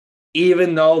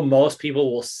 Even though most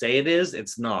people will say it is,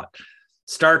 it's not.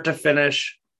 Start to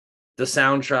finish, the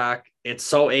soundtrack, it's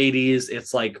so 80s.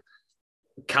 It's like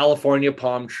California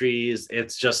palm trees.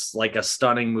 It's just like a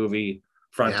stunning movie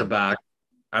front to back.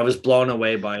 I was blown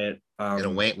away by it. And a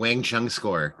Wang Chung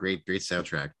score. Great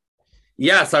soundtrack.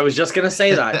 Yes, I was just going to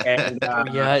say that. And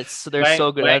they're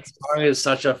so good. Wang Chung is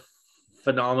such a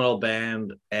phenomenal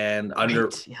band, and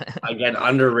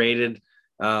underrated.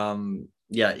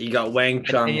 You got Wang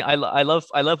Chung. And I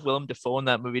love Willem Dafoe in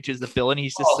that movie too, as the villain.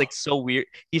 He's just like so weird.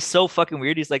 He's so fucking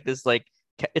weird. He's like this, like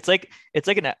it's like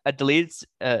a deleted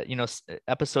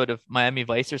episode of Miami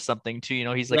Vice or something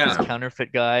too. He's like this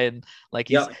counterfeit guy, and like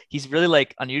he's really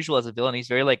like unusual as a villain. He's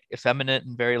very like effeminate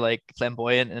and very like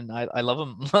flamboyant, and I love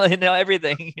him.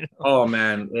 Everything. Oh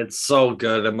man, it's so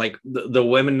good. And like the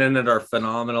women in it are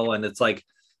phenomenal, and it's like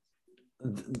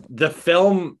the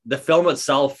film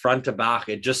itself, front to back,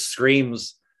 it just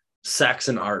screams sex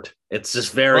and art. It's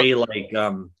just very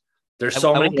there's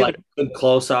so many like good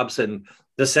close-ups, and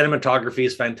the cinematography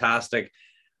is fantastic.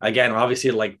 Again, obviously,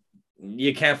 like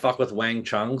you can't fuck with Wang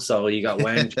Chung, so you got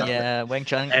Wang Chung. Yeah, Wang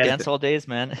Chung, dance all days,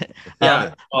 man.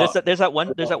 There's that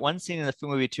one scene in the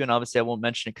film movie too, and obviously I won't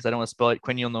mention it because I don't want to spoil it.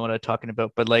 Quinn, you'll know what I'm talking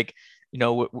about, but like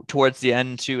towards the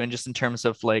end too, and just in terms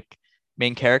of like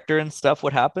main character and stuff,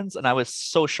 what happens, and I was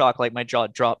so shocked, like my jaw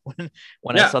dropped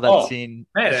when I saw that scene.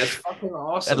 Man, it's fucking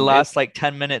awesome. At the last like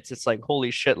 10 minutes, it's like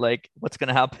holy shit, like what's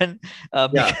gonna happen?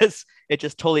 Because it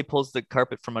just totally pulls the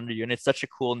carpet from under you, and it's such a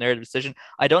cool narrative decision.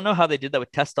 I don't know how they did that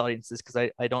with test audiences, because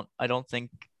I don't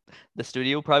think the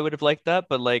studio probably would have liked that,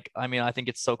 but like I mean, I think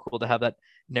it's so cool to have that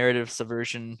narrative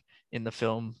subversion in the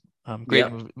film. Great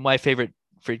movie. My favorite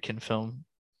Friedkin film.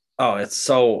 Oh, it's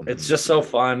just so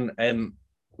fun. And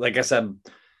like I said,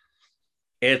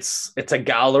 it's a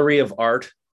gallery of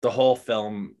art, the whole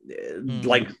film.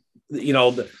 Like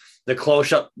the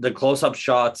close-up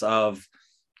shots of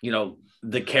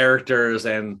the characters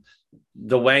and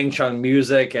the Wang Chung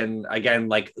music, and again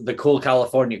like the cool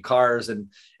California cars,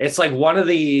 and it's like one of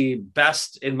the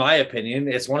best, in my opinion,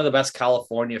 it's one of the best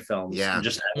California films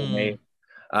just ever made.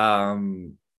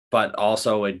 But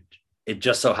also it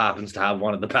just so happens to have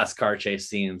one of the best car chase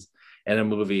scenes in a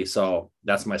movie, so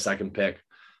that's my second pick.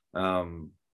 What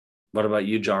about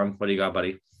you, John? What do you got,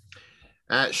 buddy?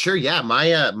 Sure. Yeah.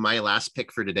 My last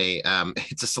pick for today,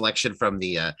 it's a selection from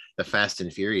the Fast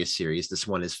and Furious series. This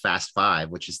one is Fast 5,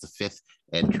 which is the fifth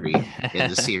entry in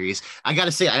the series. I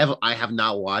gotta say, I have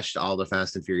not watched all the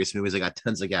Fast and Furious movies. I got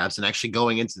tons of gaps, and actually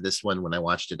going into this one, when I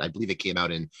watched it, I believe it came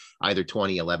out in either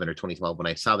 2011 or 2012. When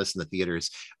I saw this in the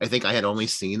theaters, I think I had only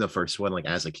seen the first one like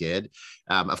as a kid.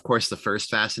 Of course, the first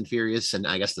Fast and Furious, and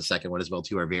I guess the second one as well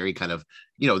too, are very kind of,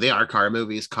 they are car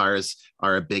movies. Cars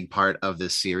are a big part of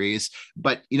this series.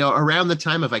 But around the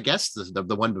time of, I guess,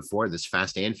 the one before this,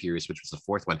 Fast and Furious, which was the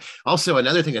fourth one. Also,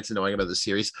 another thing that's annoying about the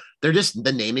series, they're just,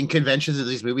 the naming conventions of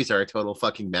these movies are a total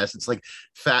fucking mess. It's like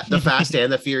the Fast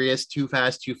and the Furious, Too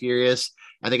Fast, Too Furious.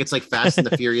 I think it's like Fast and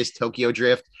the Furious, Tokyo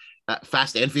Drift,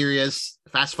 Fast and Furious,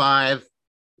 Fast 5,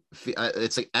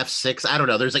 it's like F6. I don't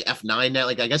know. There's like F9 now.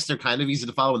 Like I guess they're kind of easy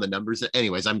to follow in the numbers.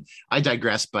 Anyways, I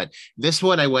digress. But this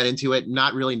one I went into it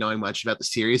not really knowing much about the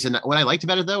series. And what I liked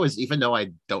about it though is even though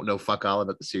I don't know fuck all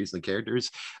about the series and the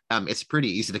characters, it's pretty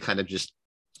easy to kind of just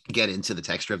get into the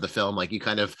texture of the film. Like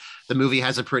the movie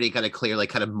has a pretty kind of clear, like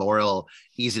kind of moral,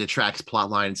 easy to track plot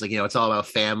lines. Like, it's all about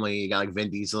family. You got like Vin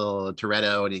Diesel,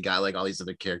 Toretto, and you got like all these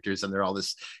other characters, and they're all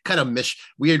this kind of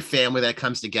weird family that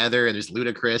comes together. And there's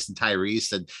Ludacris and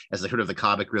Tyrese and as the sort of the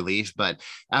comic relief. But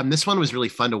this one was really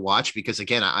fun to watch because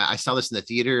again, I saw this in the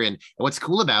theater, and what's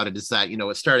cool about it is that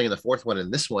it's starting in the fourth one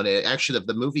and this one, it actually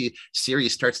the movie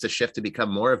series starts to shift to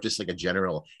become more of just like a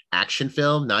general action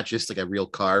film, not just like a real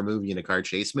car movie and a car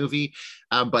chase movie.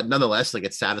 But nonetheless, like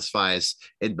it satisfies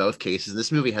in both cases.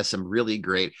 This movie has some really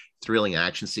great thrilling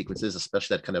action sequences,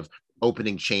 especially that kind of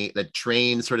opening that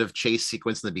train sort of chase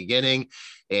sequence in the beginning,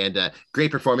 and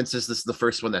great performances. This is the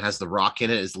first one that has The Rock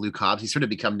in it, is Luke Hobbs. He's sort of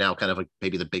become now kind of like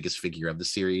maybe the biggest figure of the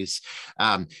series.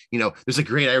 There's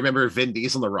I remember Vin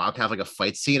Diesel and The Rock have like a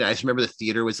fight scene. I just remember the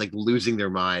theater was like losing their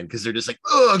mind because they're just like,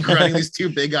 oh, grinding these two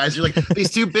big guys. You're like,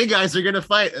 these two big guys are gonna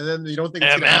fight, and then you don't think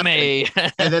it's gonna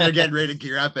happen. And then they're getting ready to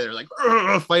gear up, and they're like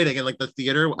fighting. And like the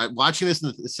theater, watching this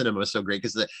in the cinema was so great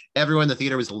because everyone in the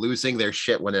theater was losing their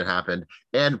shit when it happened.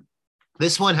 And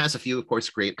this one has a few, of course,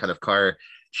 great kind of car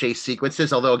chase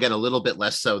sequences, although again, a little bit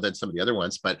less so than some of the other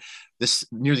ones. But this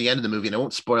near the end of the movie, and I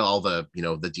won't spoil all the,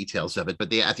 the details of it,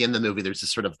 but at the end of the movie, there's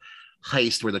this sort of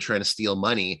heist where they're trying to steal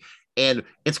money. And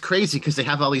it's crazy because they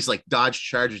have all these like Dodge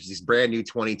Chargers, these brand new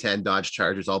 2010 Dodge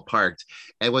Chargers all parked.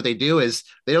 And what they do is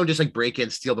they don't just like break in,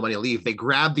 steal the money, leave. They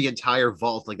grab the entire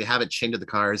vault, like they have it chained to the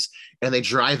cars, and they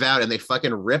drive out and they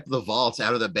fucking rip the vault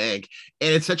out of the bank.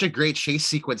 And it's such a great chase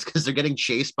sequence because they're getting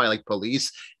chased by like police,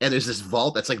 and there's this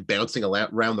vault that's like bouncing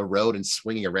around the road and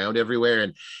swinging around everywhere.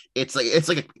 And it's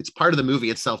part of the movie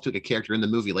itself too, like a character in the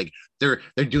movie. Like they're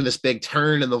doing this big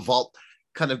turn, and the vault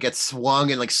kind of gets swung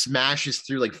and like smashes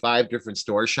through like 5 different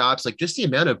store shops. Like just the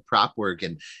amount of prop work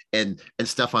and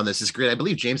stuff on this is great. I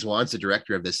believe James Wan's the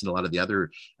director of this and a lot of the other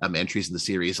entries in the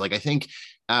series. Like I think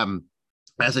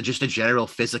as just a general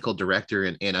physical director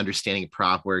and understanding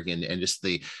prop work and just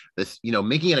the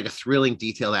making it like a thrilling,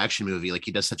 detailed action movie, like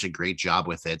he does such a great job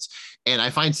with it. And I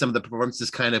find some of the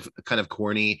performances kind of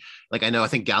corny. Like I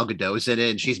think Gal Gadot's in it,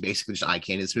 and she's basically just eye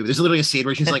candy in this movie. There's literally a scene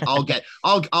where she's like,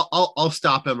 I'll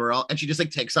stop him, and she just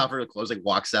like takes off her clothes, like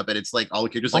walks up, and it's like all the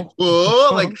characters like, whoa,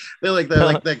 like they're like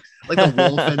the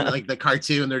wolf and like the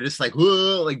cartoon. They're just like,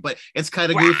 whoa, like, but it's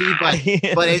kind of goofy, but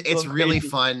it's really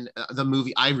fun. The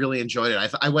movie, I really enjoyed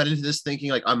it. I went into this thinking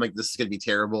like, I'm like, this is gonna be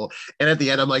terrible, and at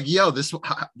the end I'm like, yo, this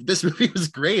movie was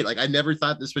great. Like I never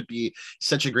thought this would be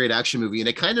such a great action movie, and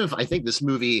it kind of, I think this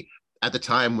movie at the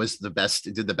time was did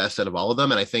the best out of all of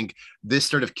them. And I think this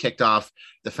sort of kicked off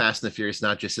the Fast and the Furious,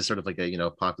 not just as sort of like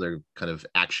a popular kind of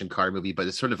action car movie, but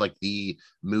it's sort of like the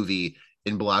movie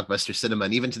in blockbuster cinema.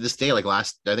 And even to this day, like I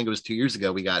think it was 2 years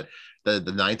ago, we got the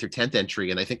 9th or 10th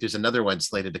entry, and I think there's another one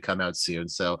slated to come out soon.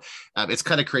 So it's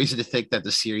kind of crazy to think that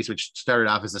the series, which started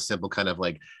off as a simple kind of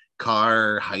like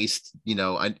car heist,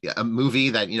 a movie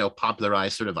that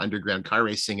popularized sort of underground car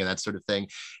racing and that sort of thing,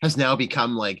 has now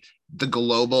become like the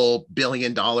global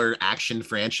billion-dollar action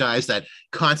franchise that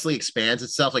constantly expands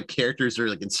itself. Like characters are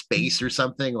like in space or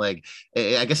something. Like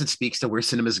I guess it speaks to where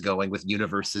cinema is going with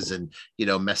universes and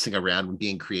messing around and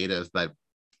being creative. But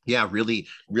yeah, really,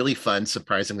 really fun,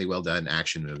 surprisingly well done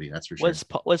action movie. That's for sure.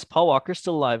 Was Paul Walker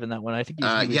still alive in that one? I think he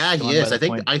is.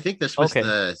 I think this was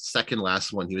the second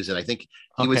last one he was in. I think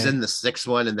he was in the 6th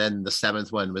one, and then the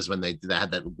 7th one was when they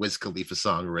had that Wiz Khalifa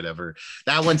song or whatever.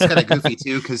 That one's kind of goofy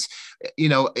too, because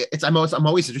I'm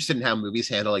always interested in how movies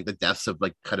handle like the deaths of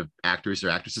like kind of actors or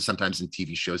actresses. Sometimes in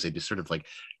TV shows they just sort of like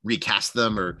recast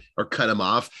them or cut them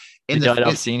off. In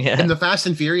the Fast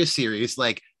and Furious series,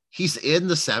 like he's in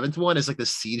the 7th one as like the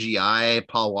CGI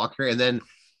Paul Walker, and then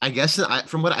I guess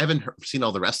from what I haven't seen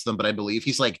all the rest of them, but I believe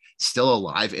he's like still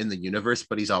alive in the universe,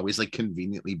 but he's always like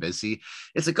conveniently busy.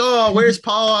 It's like, oh, where's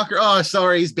Paul Walker? Oh,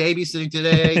 sorry, he's babysitting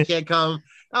today. He can't come.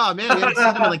 Oh man, we haven't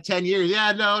seen him in like 10 years.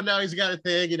 Yeah, no, he's got a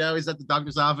thing. He's at the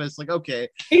doctor's office. Like, okay,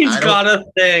 he's got a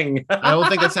thing. I don't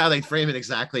think that's how they frame it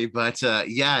exactly, but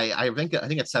yeah, I think at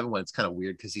 7-1 it's kind of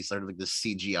weird because he's sort of like this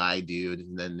CGI dude,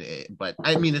 and then, but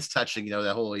I mean, it's touching.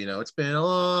 That whole, it's been a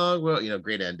long,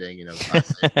 great ending.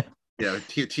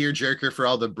 Tear jerker for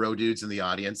all the bro dudes in the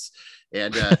audience.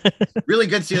 And really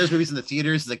good seeing those movies in the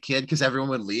theaters as a kid because everyone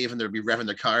would leave and they'd be revving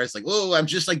their cars like, "Oh, I'm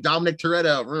just like Dominic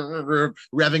Toretto,"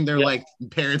 revving their like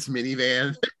parents'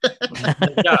 minivan.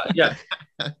 Yeah.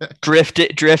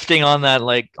 drifting on that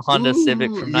like Honda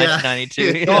Civic from yeah.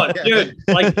 1992. Oh, dude,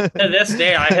 like to this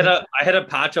day, I hit a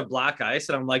patch of black ice,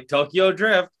 and I'm like Tokyo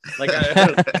Drift, like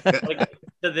to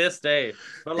this day.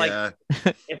 But like,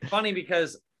 it's funny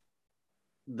because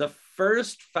the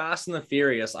first Fast and the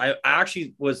Furious, I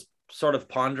actually was sort of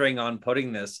pondering on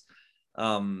putting this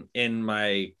in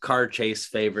my car chase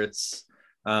favorites.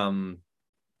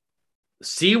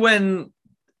 See when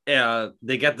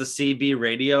they get the CB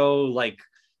radio, like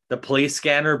the police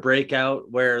scanner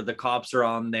breakout where the cops are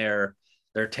on their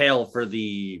tail for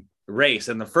the race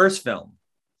in the first film.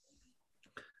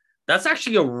 That's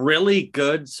actually a really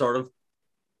good sort of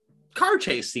car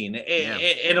chase scene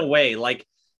in a way. Like,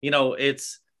 you know,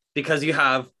 it's because you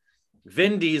have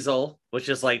Vin Diesel, which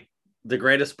is like the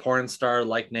greatest porn star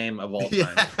like name of all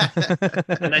time.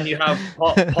 And then you have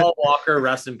Paul Walker,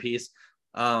 rest in peace.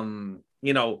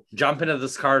 You know, jump into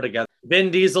this car together. Vin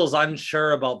Diesel's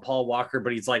unsure about Paul Walker,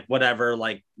 but he's like, whatever,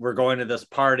 like we're going to this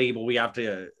party, but we have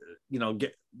to, you know,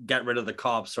 get rid of the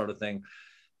cops sort of thing.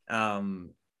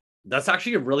 That's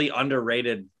actually a really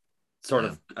underrated sort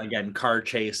of, again, car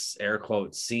chase, air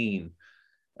quotes, scene.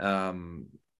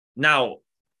 Now,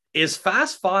 is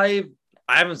Fast 5,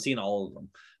 I haven't seen all of them,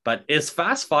 but is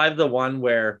Fast 5 the one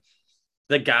where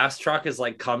the gas truck is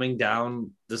like coming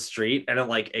down the street and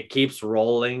it keeps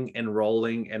rolling and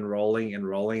rolling and rolling and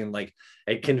rolling, and like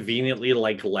it conveniently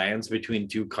like lands between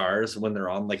two cars when they're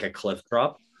on like a cliff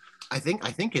drop? I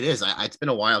think it is. It's been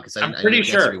a while because I'm pretty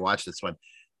sure we watched this one.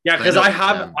 Yeah, because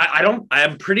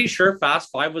I'm pretty sure Fast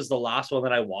 5 was the last one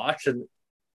that I watched,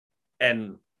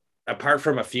 and apart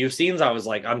from a few scenes, I was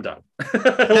like, I'm done.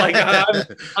 Like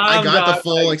I got the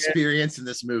full experience in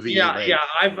this movie. Yeah.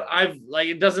 I've like,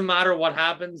 it doesn't matter what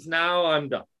happens now. I'm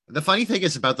done. The funny thing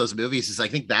is about those movies is I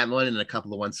think that one and a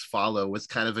couple of ones follow was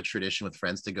kind of a tradition with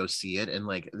friends to go see it. And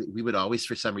like, we would always,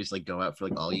 for some reason, like go out for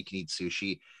like all you can eat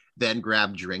sushi, then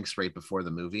grab drinks right before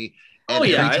the movie. And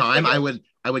every time I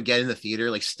would get in the theater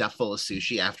like stuffed full of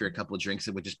sushi after a couple of drinks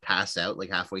and would just pass out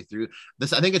like halfway through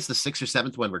this. I think it's the 6th or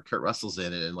 7th one where Kurt Russell's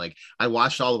in it, and like I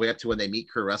watched all the way up to when they meet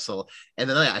Kurt Russell, and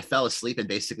then I fell asleep and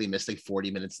basically missed like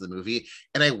 40 minutes of the movie,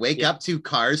 and I wake up to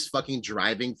cars fucking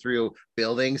driving through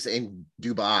buildings in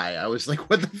Dubai. I was like,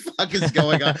 what the fuck is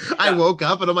going on? I woke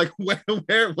up and I'm like,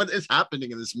 where what is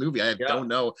happening in this movie? I don't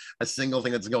know a single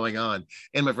thing that's going on.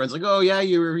 And my friend's like, oh yeah,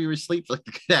 you were asleep for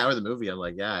like an hour of the movie. I'm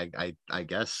like, yeah, I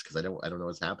guess, because I don't know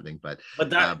what's happening. But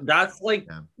that's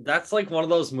like one of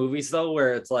those movies though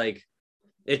where it's like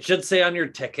it should say on your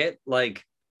ticket like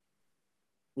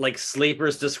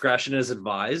sleeper's discretion is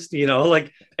advised, you know,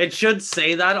 like it should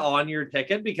say that on your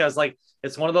ticket, because like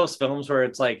it's one of those films where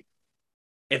it's like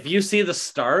if you see the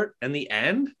start and the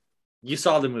end, you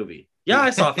saw the movie.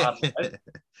 I saw Fast 5.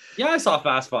 I saw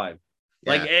Fast 5.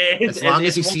 Like as long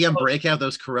as you see them break out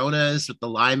those Coronas with the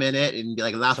lime in it and be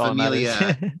like La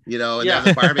Familia, you know, and then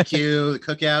the barbecue, the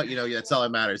cookout, you know, that's all that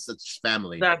matters. It's just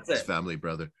family. That's it's family,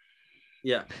 brother.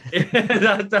 Yeah,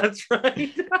 that's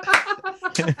right.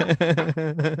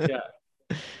 Yeah,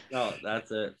 no,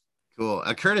 that's it. Cool.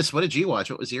 Curtis, what did you watch?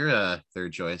 What was your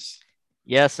third choice?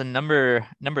 Yes, and number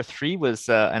 3 was,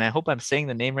 and I hope I'm saying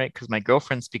the name right because my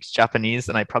girlfriend speaks Japanese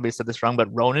and I probably said this wrong,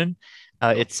 but Ronin.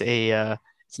 It's a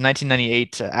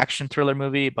 1998 action thriller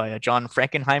movie by John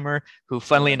Frankenheimer, who,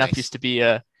 funnily enough, used to be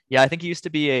I think he used to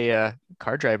be a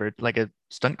car driver, like a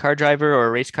stunt car driver or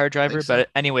a race car driver. But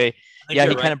anyway, he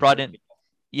kind of brought in.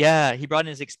 Yeah, he brought in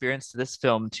his experience to this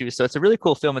film too. So it's a really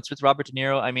cool film. It's with Robert De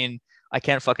Niro. I mean, I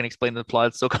can't fucking explain the plot.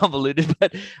 It's so convoluted,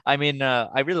 but I mean,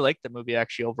 I really like the movie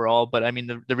actually overall. But I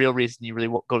mean, the real reason you really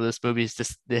go to this movie is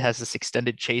just it has this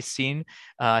extended chase scene,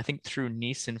 I think through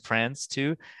Nice in France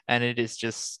too. And it is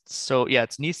just so,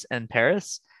 it's Nice and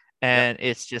Paris. And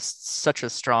it's just such a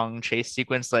strong chase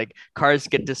sequence. Like cars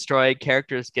get destroyed,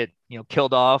 characters get,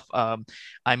 killed off.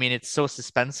 I mean, it's so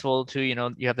suspenseful too.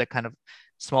 You have that kind of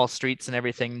small streets and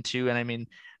everything too. And I mean,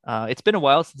 it's been a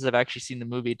while since I've actually seen the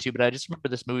movie too, but I just remember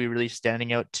this movie really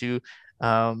standing out too.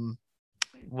 One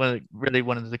of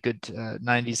the good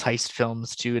 90s heist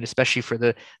films too, and especially for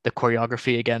the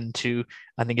choreography again too,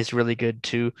 I think it's really good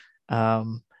too. I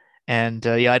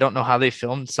don't know how they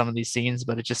filmed some of these scenes,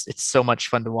 but it's so much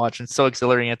fun to watch and so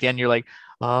exhilarating. At the end, you're like,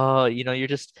 oh, you're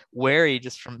just wary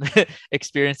just from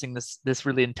experiencing this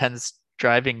really intense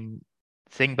driving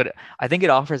thing. But I think it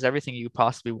offers everything you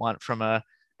possibly want from a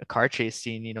car chase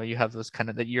scene. You have those kind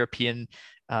of the European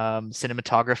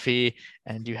cinematography,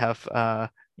 and you have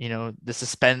the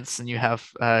suspense, and you have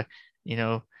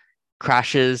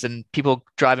crashes and people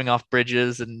driving off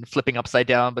bridges and flipping upside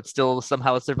down, but still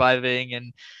somehow surviving.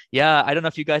 And yeah, I don't know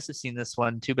if you guys have seen this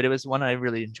one too, but it was one I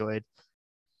really enjoyed.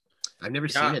 I've never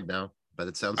seen it now, but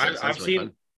it sounds I've really seen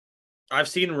fun. I've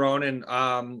seen Ronin.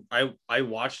 I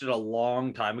watched it a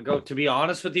long time ago. To be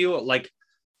honest with you, like,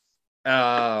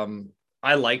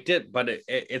 I liked it, but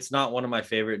it's not one of my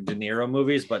favorite De Niro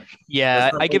movies. But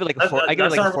Yeah, I give it like a 4. I give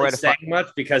it like a 4 out of 5. Much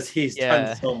because he's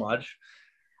done so much.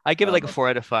 I give it like a 4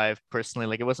 out of 5 personally.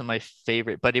 Like it wasn't my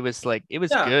favorite, but it was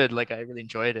good. Like I really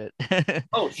enjoyed it.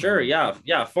 Oh, sure. Yeah.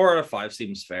 4 out of 5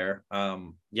 seems fair.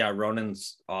 Yeah,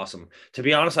 Ronin's awesome. To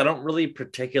be honest, I don't really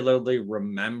particularly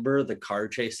remember the car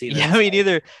chase scene. Yeah, me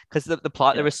neither. Because the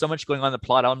plot, there was so much going on in the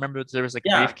plot. I don't remember there was like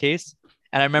a briefcase.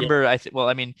 And I remember,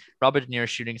 Robert De Niro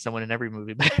shooting someone in every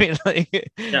movie. But I mean,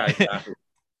 like, yeah, exactly.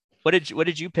 What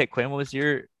did you pick, Quinn? What was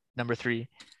your number 3?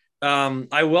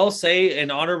 I will say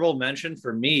an honorable mention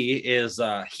for me is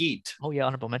Heat. Oh yeah,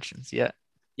 honorable mentions. Yeah.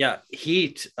 Yeah,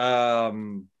 Heat.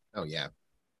 Oh yeah.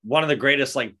 One of the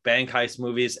greatest like bank heist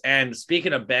movies. And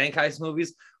speaking of bank heist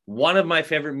movies, one of my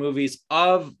favorite movies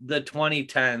of the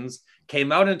 2010s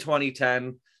came out in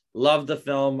 2010. Love the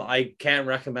film. I can't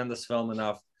recommend this film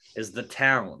enough. Is The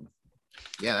Town.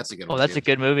 Yeah, that's a good one. Oh, that's a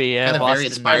good movie. Yeah, kind of very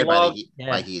inspired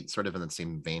by Heat, sort of in the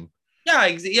same vein. Yeah,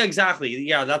 exactly.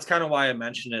 Yeah, that's kind of why I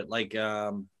mentioned it. Like,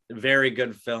 very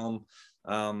good film.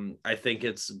 I think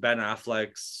it's Ben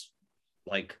Affleck's,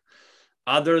 like,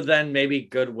 other than maybe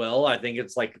Goodwill, I think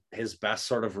it's like his best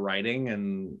sort of writing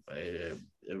and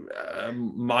a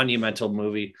monumental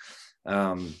movie.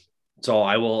 So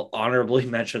I will honorably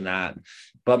mention that.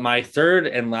 But my third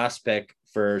and last pick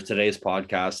for today's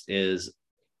podcast is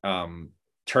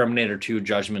Terminator 2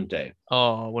 Judgment Day.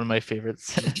 Oh, one of my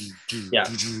favorites. Yeah,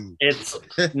 it's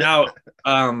now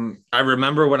I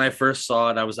remember when I first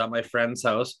saw it, I was at my friend's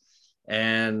house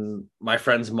and my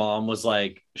friend's mom was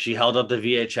like, she held up the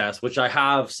VHS, which I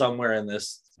have somewhere in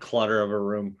this clutter of a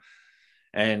room,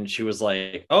 and she was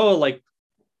like, oh, like,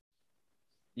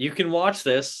 you can watch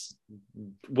this,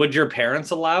 would your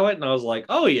parents allow it? And I was like,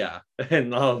 oh yeah.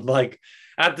 And like,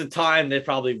 at the time they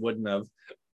probably wouldn't have,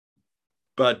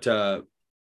 but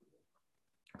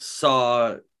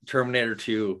saw Terminator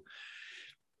 2,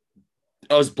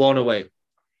 I was blown away,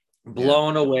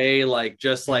 like,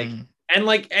 just like,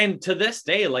 and to this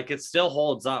day, like, it still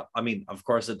holds up. I mean, of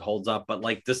course it holds up, but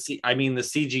like the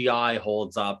CGI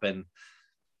holds up, and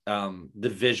the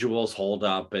visuals hold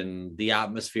up, and the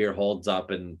atmosphere holds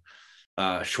up, and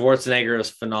Schwarzenegger is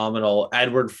phenomenal.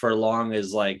 Edward Furlong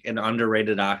is like an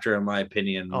underrated actor in my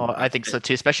opinion. Oh, I think so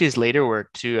too, especially his later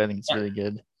work too. I think it's really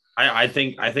good. I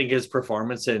think his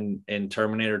performance in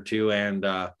Terminator 2 and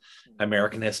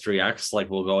American History X, like,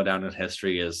 will go down in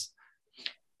history as,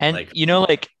 and like,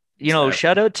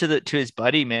 shout out to his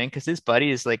buddy, man, because his buddy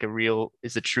is like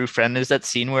a true friend. There's that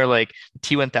scene where like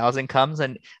T-1000 comes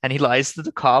and he lies to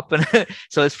the cop, and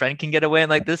so his friend can get away. And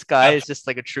like, this guy is just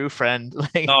like a true friend.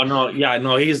 Like,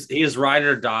 he's ride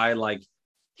or die. Like,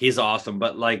 he's awesome.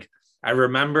 But like, I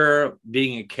remember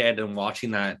being a kid and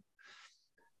watching that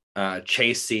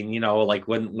chase scene, like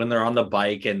when they're on the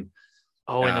bike and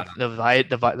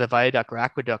the viaduct or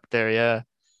aqueduct there. Yeah,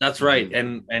 that's right.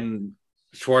 And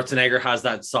Schwarzenegger has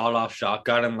that sawed-off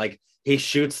shotgun, and like, he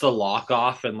shoots the lock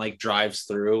off and like drives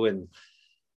through, and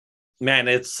man,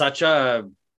 it's such a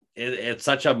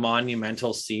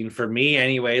monumental scene for me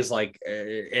anyways. Like,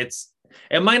 it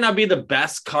might not be the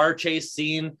best car chase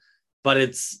scene, but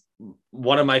it's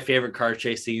one of my favorite car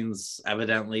chase scenes,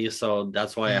 evidently, so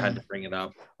that's why I had to bring it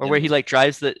up. Or where he like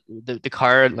drives the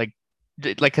car, like,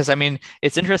 because I mean,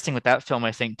 it's interesting with that film,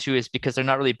 I think too, is because they're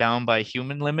not really bound by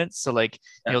human limits. So like,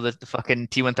 the fucking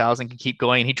T-1000 can keep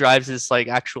going. He drives this like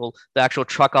the actual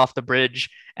truck off the bridge,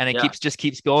 and it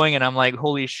keeps going. And I'm like,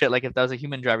 holy shit! Like, if that was a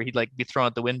human driver, he'd like be thrown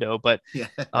out the window. But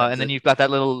and then you've got that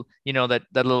little, that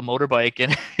little motorbike,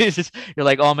 and it's just, you're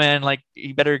like, oh man, like,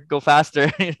 you better go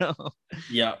faster.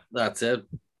 Yeah, that's it.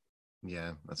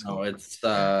 Yeah, that's cool. Oh, it's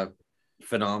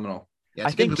phenomenal. Yeah,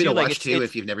 it's a good movie to watch too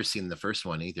if you've never seen the first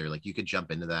one either. Like, you could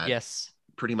jump into that. Yes.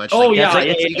 Pretty much. Oh, you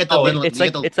get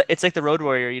the it's like the Road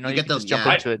Warrior. You get to jump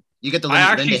into it. You get the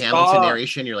Linda Hamilton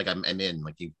narration. You're like, I'm in.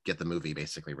 Like, you get the movie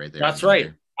basically right there. That's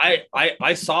right.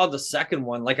 I saw the second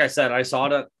one. Like I said, I saw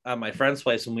it at my friend's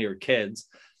place when we were kids,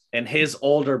 and his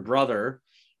older brother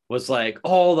was like,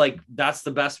 "Oh, like, that's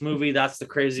the best movie. That's the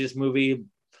craziest movie."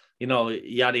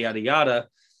 Yada yada yada.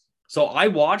 So I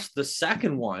watched the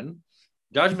second one,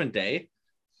 Judgment Day,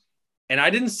 and I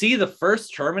didn't see the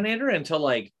first Terminator until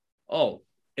like, it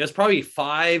was probably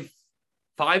 5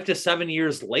 to 7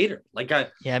 years later. Like,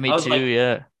 me I was too.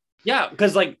 Like, yeah,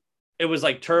 because like, it was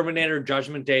like Terminator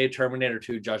Judgment Day, Terminator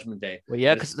 2 Judgment Day. Well,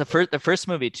 yeah, because the first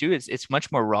movie too is it's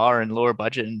much more raw and lower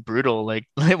budget and brutal, like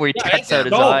where he cuts out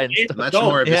his eye and stuff. Much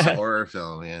more of a Yeah. horror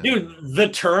film. Yeah, Dude, The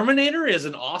Terminator is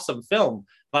an awesome film,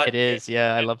 but It is,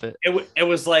 yeah, I love it. it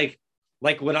was like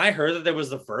when I heard that there was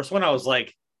the first one, I was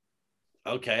like,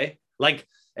 okay, like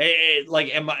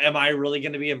am I really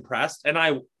going to be impressed? And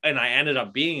I ended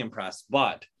up being impressed,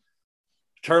 but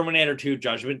Terminator 2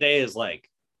 Judgment Day is like,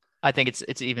 I think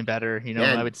it's even better, you know.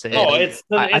 Yeah. I would say. oh, I- it's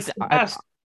the, it's the best.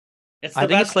 It's the I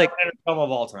think best it's like- Terminator film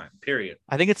of all time. Period.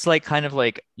 I think it's like kind of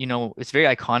like, you know, it's very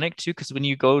iconic too, because when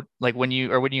you go like when you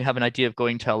have an idea of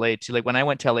going to LA too, like when I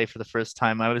went to LA for the first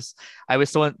time, I was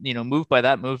so, you know, moved by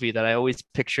that movie that I always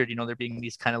pictured, you know, there being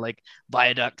these kind of like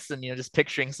viaducts and, you know, just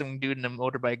picturing some dude in a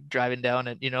motorbike driving down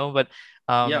it, you know. But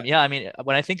yeah, I mean,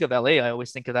 when I think of LA, I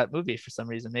always think of that movie for some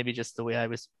reason, maybe just the way I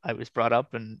was brought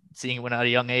up and seeing it when at a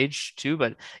young age too.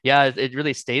 But yeah, it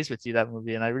really stays with you, that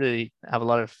movie, and I really have a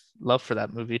lot of love for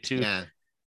that movie too.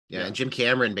 Yeah, and Jim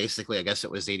Cameron basically, I guess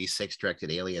it was 86, directed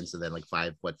Aliens, and then like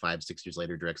 5, 6 years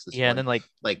later directs this Yeah, one. and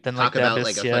then Talk The about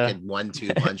Abyss, like a yeah. fucking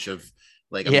 1-2 punch of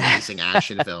like Yeah. amazing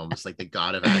action films, like the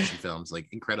god of action films, like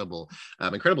incredible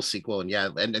sequel. And yeah,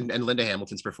 and Linda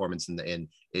Hamilton's performance in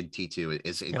T2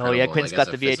 is incredible. Oh yeah, Quinn's like,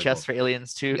 got as the a VHS physical- for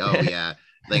Aliens too. Oh yeah.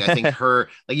 Like I think her,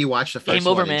 like you watch the first Game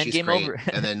over, one and man, she's game great, over.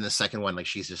 and then the second one, like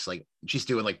she's just like she's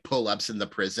doing like pull-ups in the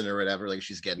prison or whatever, like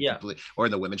she's getting or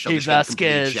in the women's Hey shelter, she's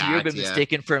getting completely Vasquez, you've jacked, been yeah.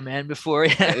 mistaken for a man before.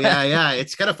 yeah,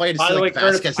 it's kind of funny to By see the way, like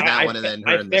Vasquez Curtis, in that one and then her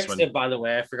I in this fixed one. it. By the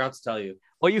way, I forgot to tell you.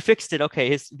 Oh, you fixed it. Okay,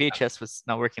 his VHS was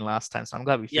not working last time, so I'm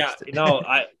glad we fixed it.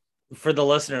 For the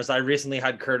listeners, I recently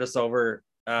had Curtis over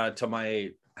to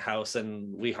my house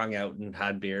and we hung out and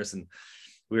had beers and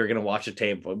we were gonna watch a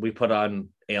tape. We put on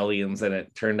Aliens and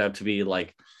it turned out to be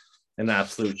like an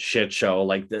absolute shit show.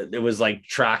 Like it was like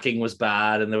tracking was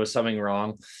bad and there was something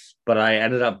wrong. But I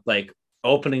ended up like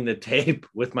opening the tape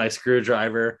with my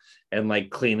screwdriver and like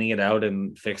cleaning it out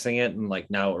and fixing it, and like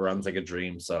now it runs like a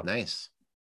dream. So Nice.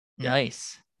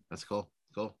 Nice. That's cool.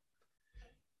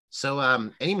 So,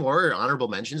 any more honorable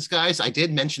mentions, guys? I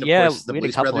did mention, of Yeah, course, the we had a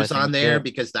Blues couple, Brothers I think, on there yeah.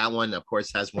 because that one, of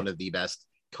course, has one of the best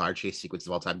car chase sequences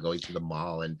of all time, going to the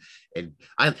mall and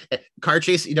car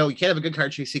chase. You know, you can't have a good car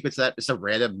chase sequence that it's a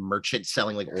random merchant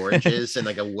selling like oranges and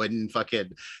like a wooden fucking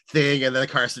thing, and then the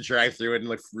car has to drive through it and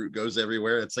like fruit goes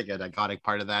everywhere. It's like an iconic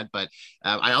part of that. But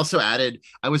I also added,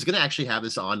 I was gonna actually have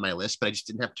this on my list, but I just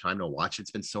didn't have time to watch it.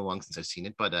 It's been so long since I've seen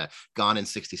it. But Gone in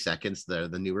 60 Seconds, the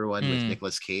newer one with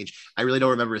Nicolas Cage. I really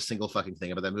don't remember a single fucking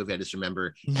thing about that movie. I just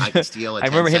remember I could steal a I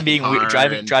remember him 10-second being weird,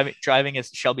 car driving as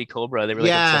Shelby Cobra. They were like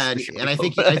yeah, obsessed with and I Shelby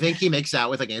think Cobra. I think he makes out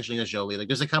with like Angelina Jolie. Like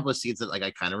there's a couple of scenes that like I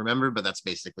kind of remember, but that's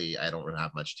basically I don't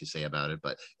have much to say about it.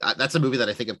 But that's a movie that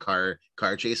I think of car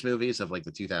chase movies of like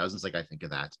the 2000s. Like I think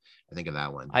of that. I think of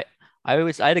that one. I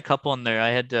had a couple in there. I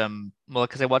had well,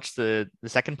 because I watched the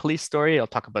second Police Story. I'll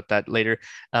talk about that later.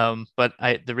 But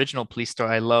the original Police Story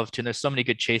I loved too. And there's so many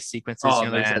good chase sequences. Oh, you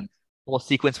know, there's that man. whole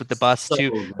sequence with the bus So too.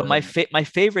 good. But my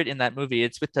favorite in that movie,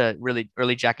 it's with the really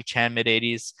early Jackie Chan, mid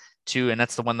 80s too, and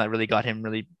that's the one that really got him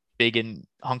really big in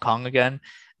Hong Kong again.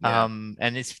 Yeah.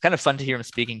 And it's kind of fun to hear him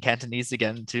speaking Cantonese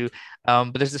again too.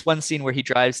 But there's this one scene where he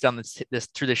drives down this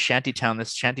through this shanty town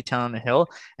on the hill,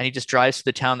 and he just drives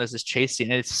through the town. There's this chase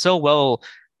scene, and it's so well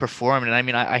performed. And I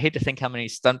mean, I hate to think how many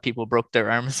stunt people broke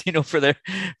their arms, you know, for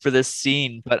this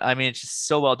scene. But I mean, it's just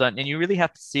so well done, and you really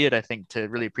have to see it, I think, to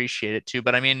really appreciate it too.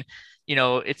 But I mean, you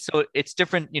know, it's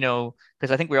different, you know,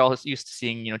 because I think we're all used to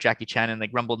seeing, you know, Jackie Chan in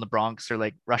like Rumble in the Bronx or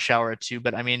like Rush Hour too.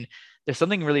 But I mean, there's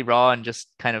something really raw and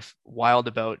just kind of wild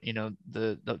about, you know,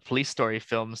 the Police Story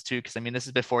films too. Because I mean, this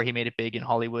is before he made it big in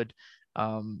Hollywood.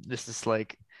 This is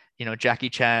like, you know, Jackie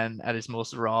Chan at his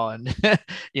most raw and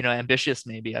you know, ambitious,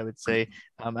 maybe I would say.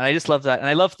 And I just love that, and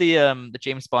I love the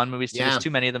James Bond movies too. Yeah. There's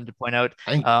too many of them to point out.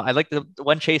 I- I like the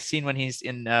one chase scene when he's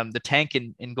in the tank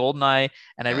in Goldeneye,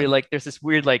 and I really like. There's this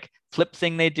weird like flip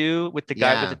thing they do with the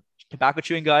guy Yeah. with the tobacco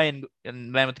chewing guy and the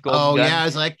man with the golden Oh gun. yeah,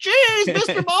 it's like, geez,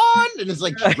 Mr. Bond, and it's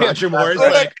like Roger Moore's Oh,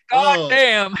 like, God oh,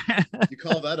 damn. you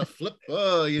call that a flip?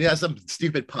 Oh, you have some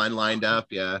stupid pun lined up,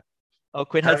 yeah. Oh,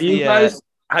 Quinn has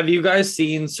Have you guys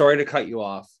seen? Sorry to cut you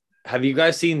off. Have you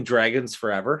guys seen Dragons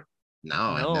Forever? No,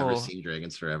 I've never No. seen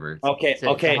Dragons Forever. Okay, It's a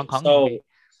okay. Hong Kong So, movie.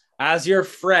 as your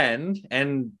friend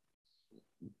and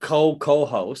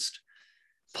co-host,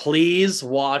 please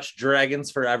watch Dragons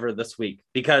Forever this week,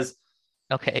 because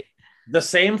Okay. the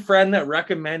same friend that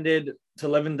recommended To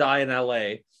Live and Die in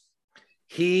LA,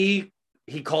 he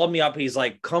called me up. He's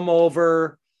like, come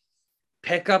over,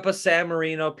 pick up a San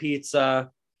Marino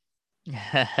pizza.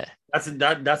 That's an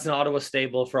Ottawa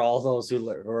staple for all those who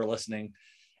are listening.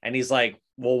 And he's like,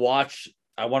 we'll watch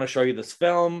I want to show you this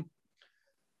film.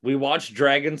 We watched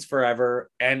Dragons Forever,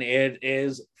 and it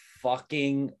is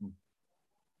fucking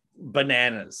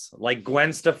bananas. Like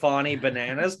Gwen Stefani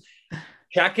bananas.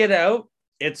 Check it out.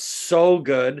 It's so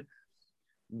good.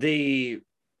 The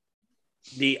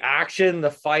action,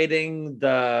 the fighting,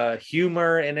 the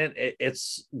humor in it,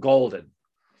 it's golden.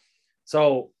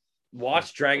 So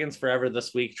watch Dragons Forever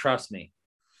this week. Trust me.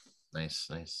 Nice.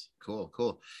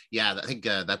 Cool. Yeah, I think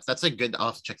that's a good. I'll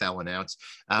have to check that one out.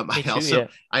 Me too,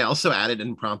 I also added an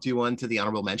impromptu one to the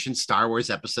honorable mention: Star Wars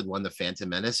Episode 1: The Phantom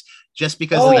Menace, just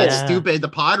because Oh, of that yeah. stupid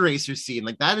pod racer scene.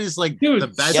 Like that is like Dude, the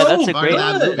best Yeah, that's so a part of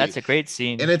that great. movie. That's a great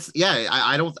scene. And it's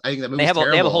I don't I think that movie's They have a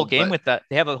terrible. whole game but- with that.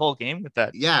 They have a whole game with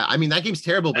that. Yeah, I mean that game's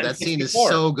terrible, but And that scene is 64.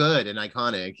 so good and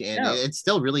iconic, and Yeah. it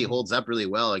still really holds up really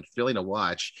well. Like thrilling to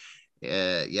watch.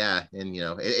 Yeah, and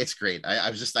it's great.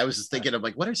 I was just thinking of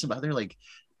like, what are some other like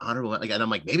honorable, like, and I'm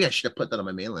like, maybe I should have put that on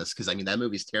my main list, because I mean that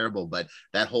movie's terrible, but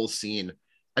that whole scene,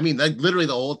 I mean, like literally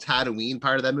the whole Tatooine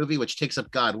part of that movie, which takes up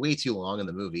way too long in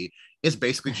the movie, is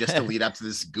basically just to lead up to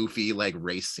this goofy like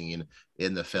race scene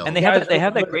in the film. And they Guys,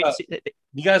 have that remember great.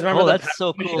 You guys remember Oh, the that's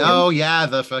so cool. Oh yeah,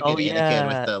 the fucking Oh, Anakin yeah.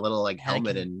 with the little like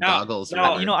helmet Anakin. and No, goggles. or no,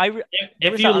 whatever. You know, there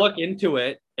if was you a- look into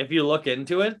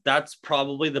it, that's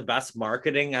probably the best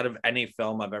marketing out of any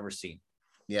film I've ever seen.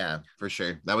 Yeah, for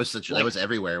sure. That was that was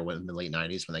everywhere in the late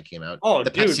 90s when that came out. Oh, the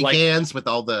dude, Pepsi like- cans with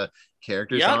all the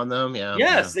characters Yeah. on them. Yeah.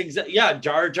 Yes, exactly. Yeah,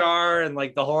 Jar Jar and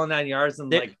like the whole 9 yards and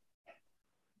They- like.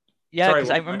 Yeah, Sorry, because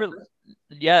what I was my remember. first?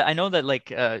 Yeah, I know that like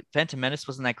Phantom Menace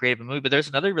wasn't that great of a movie, but there's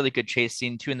another really good chase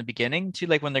scene too in the beginning too,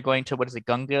 like when they're going to what is it,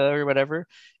 Gunga or whatever,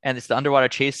 and it's the underwater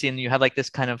chase scene. You have like this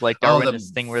kind of like Oh, the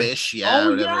Darwinist thing where fish. Yeah. Oh,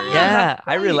 whatever. yeah. yeah, that's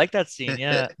I really right. like that scene.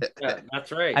 Yeah, Yeah,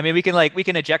 that's right. I mean we can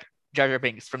eject Jar Jar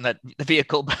Binks from the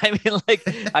vehicle, but I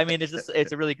mean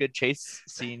it's a really good chase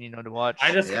scene, to watch.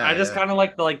 I just Yeah. kind of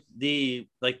like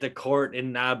the court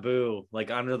in Naboo, like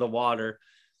under the water,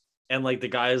 and like the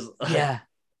guys, yeah,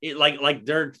 like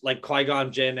they're like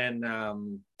Qui-Gon Jinn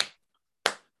and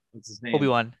what's his name?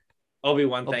 Obi-Wan.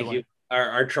 Obi-Wan, thank Obi-Wan. you,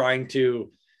 are trying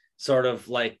to sort of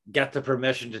like get the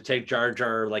permission to take Jar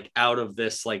Jar like out of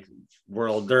this like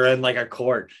world. They're in like a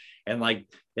court, and like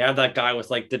they have that guy with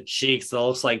like the cheeks that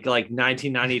looks like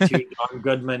 1992 John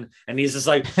Goodman, and he's just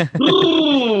like,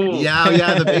 "Ooh!"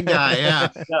 Yeah, the big guy. Yeah.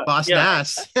 Yeah, Boss yeah,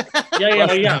 Nass.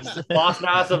 yeah. Boss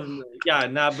Nass of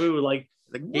Naboo, like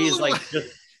he's like just,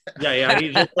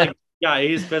 he's just like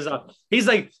he's pissed off. He's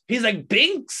like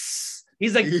Binks.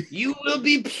 He's like, you will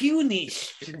be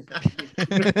punished.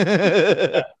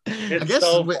 It's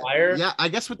so fire. Yeah, I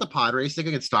guess with the pod racing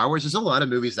against Star Wars, there's a lot of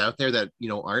movies out there that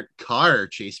aren't car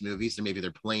chase movies, or maybe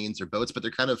they're planes or boats, but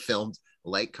they're kind of filmed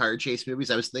like car chase movies.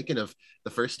 I was thinking of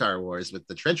the first Star Wars with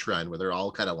the trench run, where they're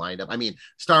all kind of lined up. I mean,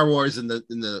 Star Wars and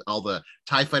the all the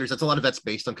TIE fighters, that's a lot of that's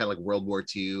based on kind of like World War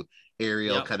II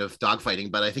aerial kind of dogfighting,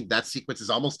 but I think that sequence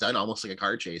is almost done almost like a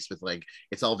car chase, with like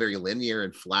it's all very linear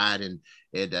and flat, and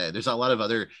there's a lot of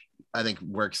other, I think,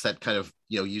 works that kind of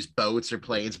use boats or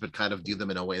planes, but kind of do them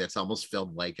in a way that's almost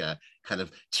filmed like a kind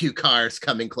of two cars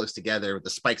coming close together with the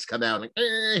spikes come out and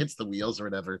hits the wheels or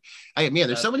whatever.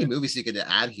 There's so many movies you could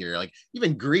add here. Like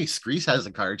even Grease has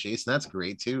a car chase, and that's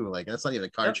great too. Like that's not even a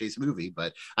car chase movie,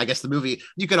 but I guess the movie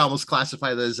you could almost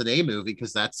classify that as an A movie,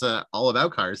 because that's all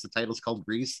about cars. The title's called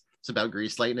Grease. It's about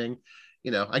grease lightning.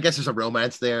 I guess there's a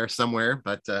romance there somewhere,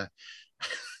 but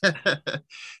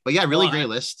but yeah, really great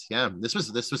list. Yeah, this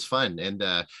was fun. And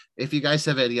if you guys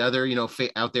have any other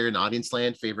out there in audience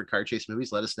land favorite car chase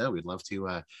movies, let us know. We'd love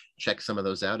to check some of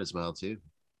those out as well too.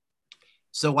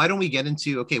 So why don't we get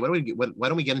into why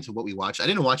don't we get into what we watched? I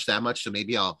didn't watch that much, so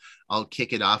maybe I'll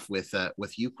kick it off with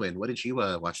you, Quinn. What did you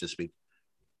watch this week?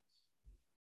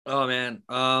 Oh man,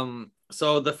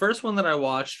 so the first one that I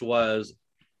watched was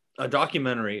a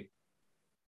documentary.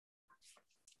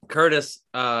 Curtis,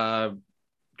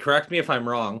 correct me if I'm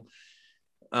wrong.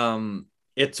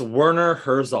 It's Werner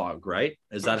Herzog, right?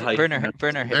 Is that how Werner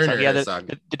Herzog? Yeah, Herzog.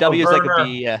 the W is like a Werner.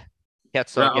 B. Herzog, Yeah,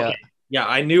 yeah. okay. Yeah,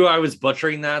 I knew I was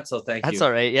butchering that, so thank you. That's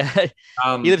all right. Yeah,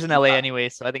 he lives in LA anyway,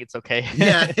 so I think it's okay.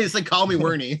 Yeah, it's like call me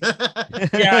Wernie.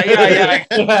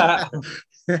 yeah.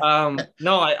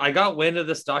 No, I got wind of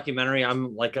this documentary.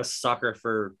 I'm like a sucker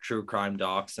for true crime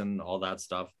docs and all that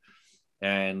stuff.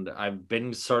 And I've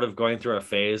been sort of going through a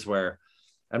phase where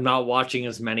I'm not watching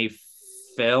as many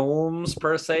films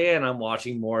per se, and I'm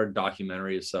watching more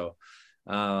documentaries. So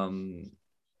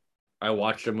I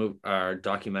watched a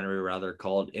documentary rather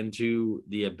called Into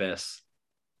the Abyss.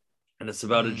 And it's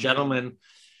about a gentleman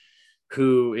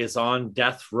who is on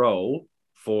death row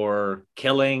for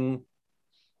killing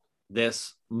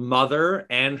this mother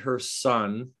and her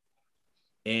son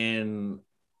in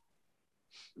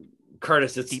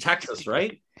Curtis, it's Deep- Texas,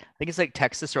 right? I think it's like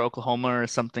Texas or Oklahoma or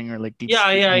something, or like deep.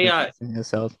 Yeah, yeah, maybe yeah. in the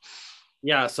south.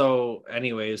 Yeah. So,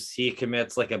 anyways, he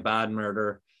commits like a bad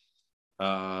murder,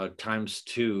 times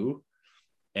two,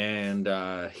 and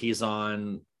he's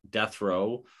on death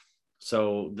row.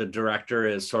 So the director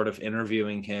is sort of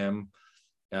interviewing him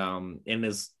in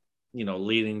his,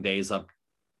 leading days up,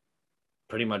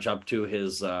 pretty much up to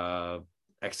his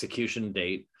execution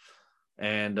date.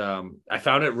 And I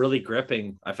found it really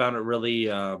gripping. I found it really,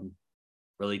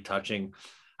 really touching.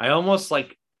 I almost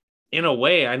like, in a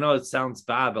way, I know it sounds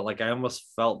bad, but like I almost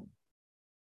felt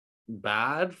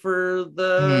bad for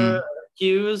the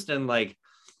accused, and like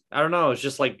I don't know, it's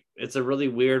just like it's a really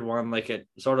weird one. Like it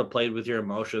sort of played with your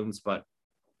emotions, but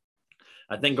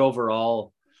I think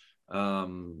overall, a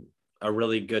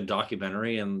really good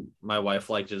documentary, and my wife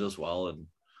liked it as well. And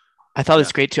I thought it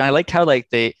was great too. I liked how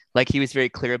he was very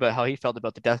clear about how he felt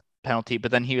about the death penalty,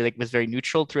 but then he like was very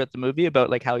neutral throughout the movie about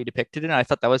like how he depicted it. And I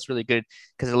thought that was really good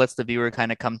because it lets the viewer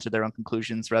kind of come to their own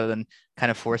conclusions rather than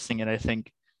kind of forcing it, I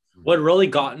think. what really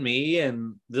got me,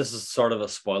 and this is sort of a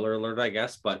spoiler alert, I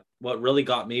guess, but what really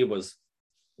got me was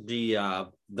the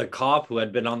cop who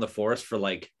had been on the force for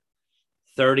like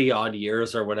 30 odd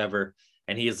years or whatever.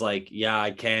 And he's like, yeah,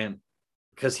 I can't,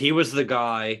 because he was the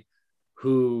guy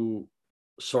who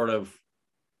sort of,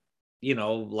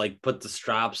 like put the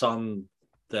straps on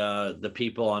the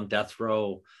people on death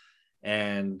row.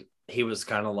 And he was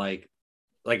kind of like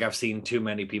I've seen too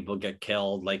many people get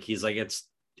killed. Like he's like, it's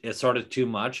sort of too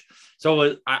much.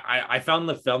 So I found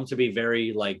the film to be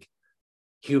very like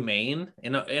humane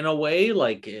in a way.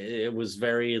 Like it was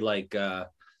very like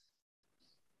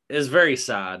it's very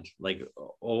sad, like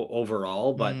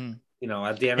overall, but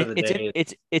at the end of the day,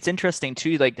 it's interesting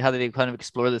too, like how they kind of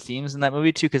explore the themes in that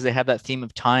movie too, because they have that theme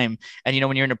of time, and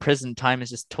when you're in a prison, time is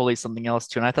just totally something else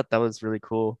too, and I thought that was really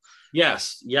cool.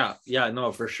 yes, yeah,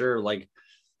 no, for sure. Like,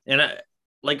 and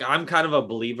I'm kind of a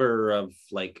believer of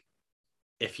like,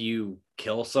 if you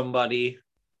kill somebody,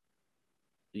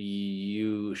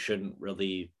 you shouldn't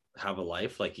really have a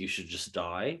life. Like you should just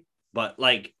die. But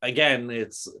like again,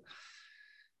 it's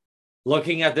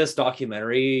looking at this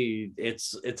documentary,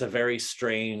 it's a very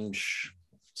strange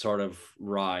sort of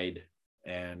ride,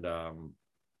 and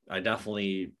I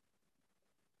definitely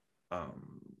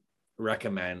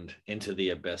recommend Into the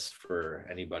Abyss for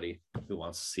anybody who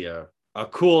wants to see a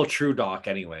cool true doc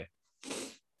anyway.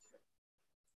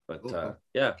 But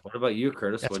yeah, what about you,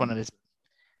 Curtis? That's one of his.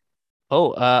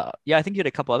 Oh, yeah, I think you had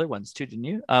a couple other ones too, didn't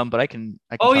you? But I can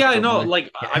oh talk yeah, I about know. mine.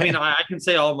 Like, I mean, I can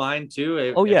say all mine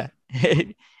too. Yeah,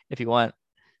 if you want.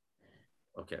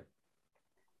 Okay.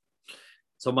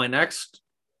 So my next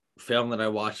film that I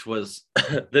watched was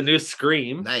the new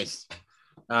Scream. Nice.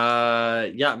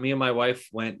 Yeah, me and my wife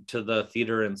went to the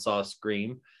theater and saw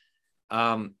Scream.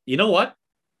 You know what?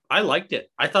 I liked it.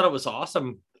 I thought it was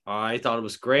awesome. I thought it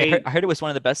was great. I heard it was one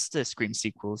of the best Scream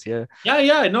sequels. Yeah.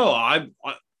 Yeah. No, I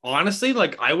honestly,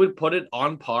 like, I would put it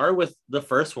on par with the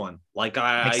first one. Like,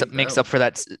 makes up for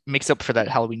that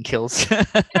Halloween Kills.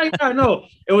 yeah, no,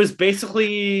 it was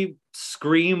basically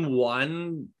Scream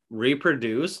 1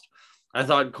 reproduced. I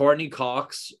thought Courtney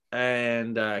Cox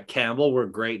and Campbell were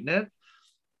great in it.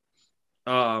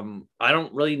 I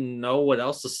don't really know what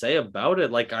else to say about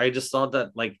it. Like, I just thought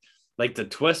that like the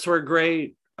twists were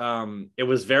great. It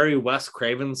was very Wes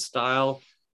Craven style.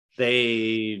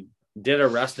 They did a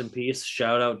rest in peace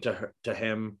shout out to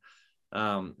him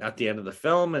at the end of the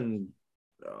film, and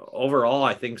overall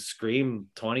I think Scream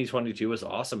 2022 was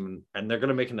awesome, and they're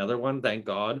gonna make another one, thank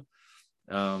God.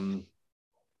 Yeah,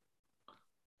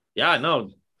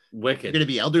 no, wicked. You're gonna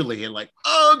be elderly and like,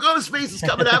 oh, Ghostface is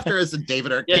coming after us, and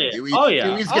David Arquette. Yeah.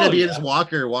 Dewey's gonna be in his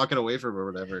walker walking away from her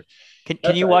or whatever.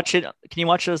 Can you watch it? Can you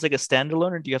watch it as like a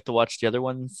standalone, or do you have to watch the other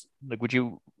ones? Like, would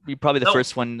you probably the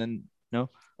first one? And no,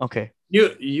 okay.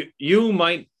 You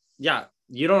might, yeah.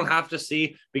 You don't have to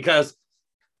see, because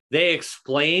they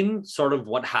explain sort of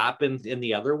what happened in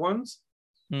the other ones.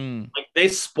 Like, they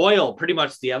spoil pretty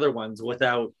much the other ones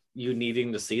without you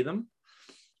needing to see them.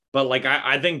 But like,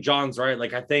 I think John's right.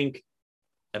 Like, I think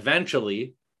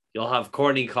eventually you'll have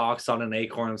Courtney Cox on an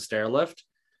Acorn stairlift,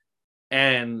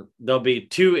 and there'll be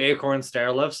 2 Acorn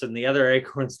stairlifts, and the other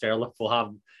Acorn stairlift will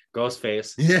have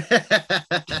Ghostface. Yeah.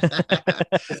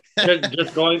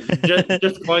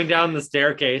 just going down the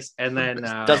staircase, and then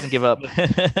doesn't give up.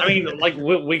 I mean, like,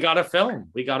 we got a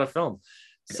film.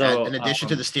 So in addition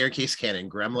to the staircase canon,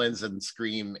 Gremlins and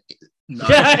Scream. Yeah.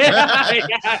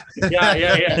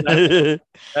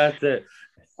 That's it.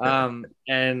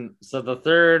 And so the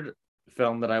third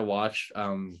film that I watched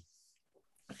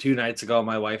 2 nights ago,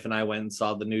 my wife and I went and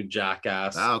saw the new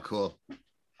Jackass. Oh, cool.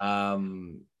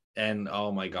 And and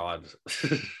oh my god,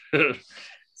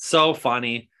 so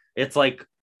funny. It's like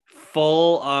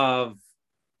full of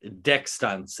dick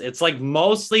stunts. It's like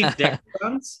mostly dick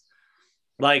stunts.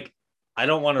 Like I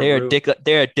don't want to.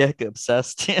 They're dick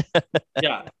obsessed.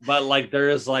 Yeah, but like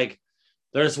there's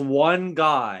one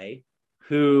guy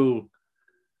who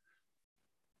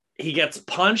he gets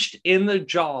punched in the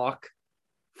jock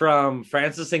from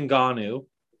Francis Ngannou,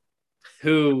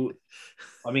 who,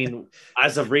 I mean,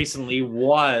 as of recently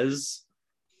was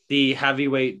the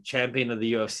heavyweight champion of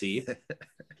the UFC. This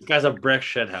guy's a brick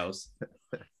shit house.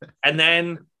 And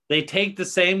then they take the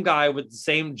same guy with the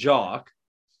same jock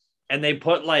and they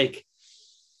put like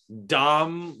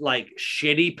dumb, like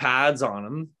shitty pads on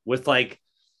him with like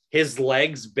his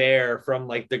legs bare from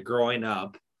like the groin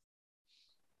up.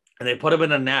 And they put him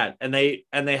in a net and they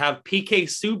have PK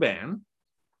Subban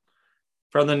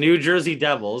from the New Jersey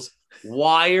Devils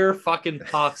wire fucking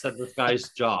pucks at this guy's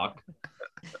jock.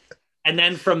 And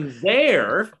then from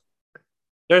there's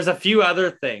a few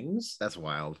other things. That's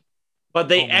wild. But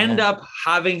they end up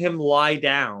having him lie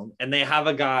down and they have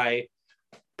a guy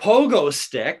pogo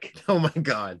stick. Oh my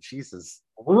God, Jesus.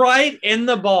 Right in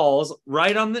the balls,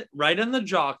 right in the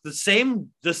jock, the same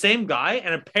guy,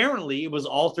 and apparently it was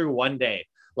all through one day.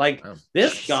 Like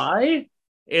this guy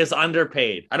is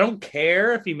underpaid. I don't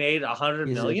care if he made 100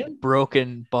 million.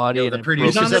 Broken body. The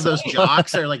producers of those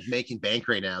jocks are like making bank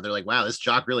right now. They're like, wow, this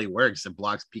jock really works and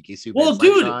blocks PK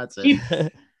Subban shots.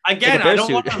 And... Again, I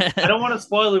don't want to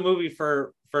spoil the movie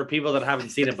for people that haven't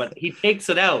seen it, but he takes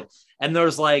it out and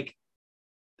there's like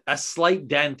a slight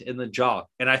dent in the jock,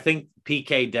 and I think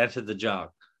PK dented the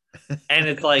jock, and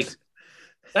it's like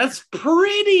that's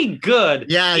pretty good.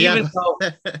 Yeah, Though,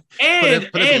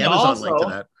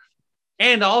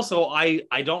 and also I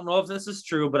don't know if this is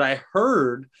true, but I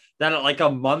heard that like a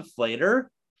month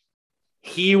later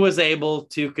he was able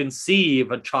to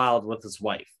conceive a child with his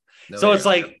wife. So it's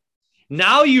like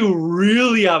now you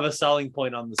really have a selling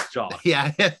point on this job.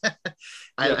 Yeah.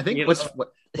 I think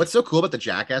what's so cool about the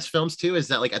Jackass films too is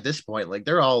that like at this point, like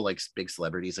they're all like big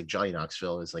celebrities. Like Johnny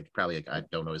Knoxville is like probably like, I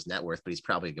don't know his net worth, but he's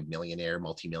probably like a millionaire,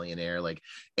 multimillionaire. Like,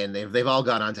 and they've all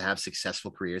gone on to have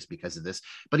successful careers because of this.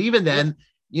 But even then,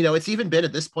 you know, it's even been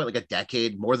at this point like a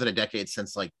decade, more than a decade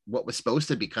since like what was supposed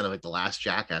to be kind of like the last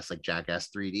Jackass, like Jackass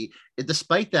 3D.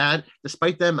 Despite them,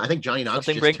 I think Johnny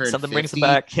Knoxville just turned 50. Brings them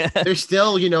back. They're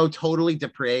still, you know, totally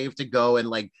depraved to go and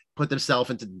like put themselves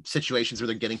into situations where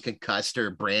they're getting concussed or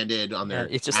branded on their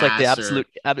it's just like the absolute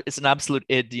it's an absolute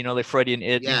id, you know, like Freudian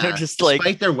id, yeah, you know, just despite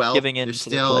like their wealth, giving in they're to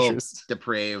still the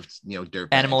depraved, you know, dirt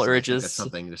animal urges. There's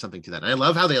something to that. And I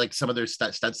love how they like some of their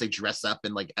stunts, they dress up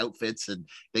in like outfits and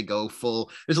they go full,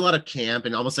 there's a lot of camp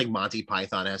and almost like Monty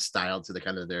Python has style to the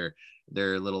kind of their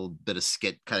little bit of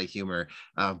skit kind of humor.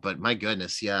 But my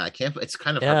goodness, yeah, I can't, it's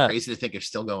kind of crazy to think they're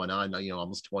still going on, you know,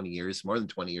 almost 20 years, more than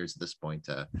 20 years at this point,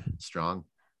 strong.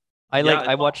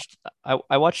 I watched I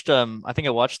think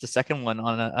I watched the second one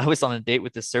I was on a date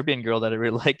with this Serbian girl that I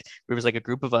really liked. There was like a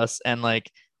group of us and like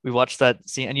we watched that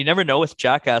scene, and you never know with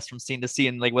Jackass from scene to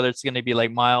scene, like whether it's going to be like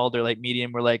mild or like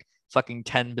medium or like fucking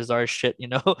 10 bizarre shit, you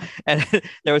know. And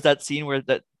there was that scene where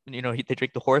that, you know, they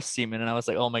drink the horse semen, and I was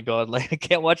like, oh my God, like I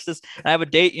can't watch this. And I have a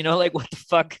date, you know, like what the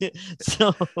fuck.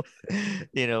 So,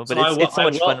 you know, but it's so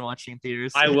much fun watching in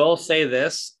theaters. I will say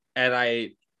this, and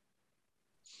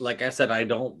like I said, I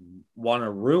don't want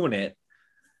to ruin it,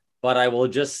 but I will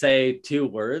just say 2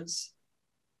 words: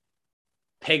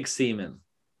 pig semen.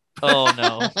 Oh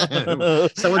no!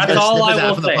 Someone's That's all I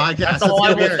will say. That's all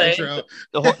I will say.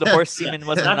 The horse semen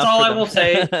wasn't enough. That's all for I them. will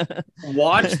say.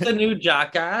 Watch the new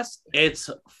Jackass. It's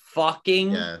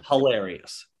fucking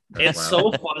hilarious. It's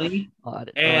so funny. I'll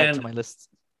add and to my list.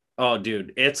 Oh,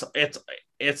 dude, it's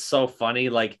so funny.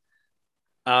 Like,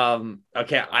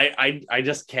 okay, I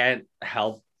just can't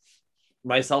help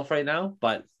myself right now,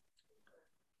 but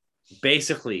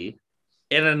basically,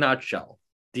 in a nutshell,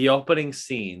 the opening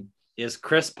scene is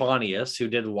Chris Pontius, who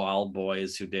did Wild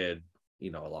Boys, who did, you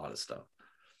know, a lot of stuff.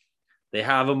 They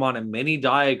have him on a mini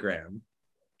diagram,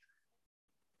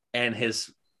 and his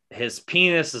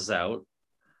penis is out,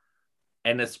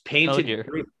 and it's painted.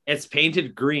 It's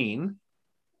painted green,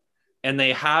 and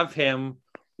they have him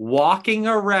walking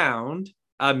around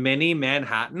a mini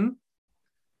Manhattan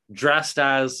dressed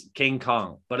as King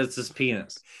Kong, but it's his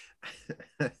penis.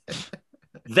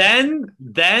 then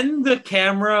the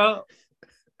camera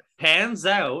pans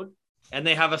out and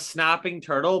they have a snapping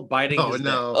turtle biting his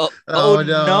neck. Oh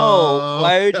no.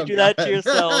 Why would you do that to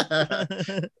yourself?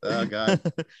 Oh God.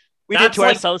 We did to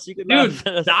ourselves. You could dude,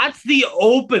 that's the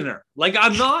opener. Like,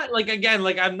 I'm not like, again,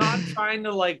 like I'm not trying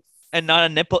to like, and not a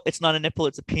nipple. It's not a nipple.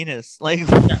 It's a penis. Like,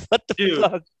 what the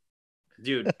fuck?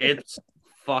 dude, it's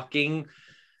fucking.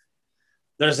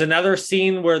 There's another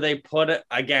scene where they put it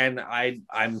again.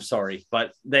 I'm sorry,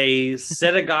 but they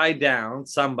sit a guy down,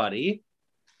 somebody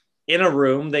in a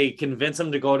room. They convince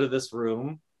him to go to this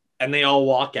room, and they all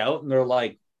walk out, and they're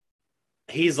like,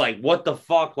 he's like, "What the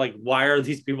fuck? Like, why are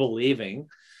these people leaving?"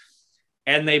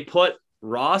 And they put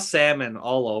raw salmon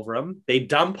all over him. They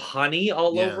dump honey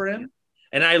all over him.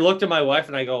 And I looked at my wife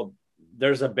and I go,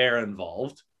 "There's a bear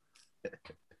involved."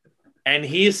 And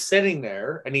he's sitting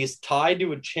there and he's tied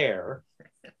to a chair.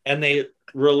 And they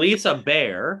release a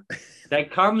bear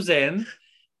that comes in.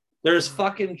 There's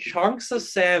fucking chunks of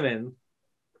salmon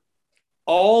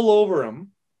all over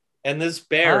him. And this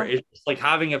bear is just like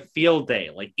having a field day,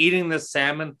 like eating the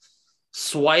salmon,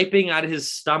 swiping at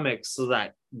his stomach so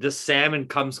that the salmon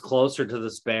comes closer to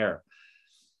this bear.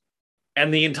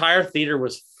 And the entire theater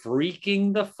was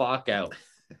freaking the fuck out.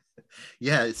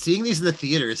 Yeah, seeing these in the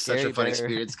theater is such a fun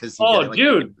experience because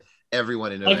dude,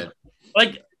 everyone into it.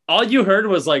 Like all you heard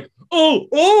was like,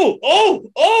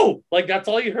 oh, like that's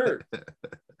all you heard.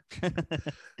 Oh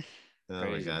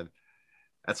my god,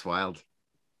 that's wild.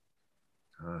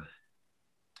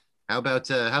 How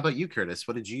about you, Curtis?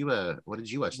 What did you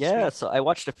watch? Yeah, so I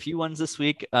watched a few ones this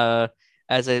week.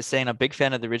 As I was saying, I'm a big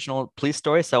fan of the original Police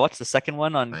Story, so I watched the second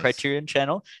one on Criterion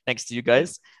Channel, thanks to you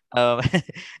guys.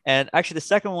 And actually, the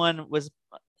second one was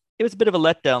a bit of a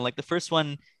letdown. Like the first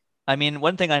one, I mean,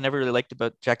 one thing I never really liked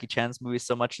about Jackie Chan's movies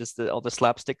so much is all the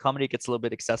slapstick comedy gets a little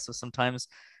bit excessive sometimes.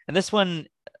 And this one,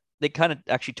 they kind of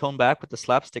actually toned back with the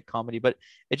slapstick comedy, but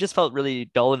it just felt really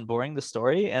dull and boring, the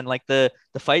story. And like the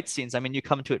fight scenes, I mean, you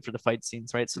come to it for the fight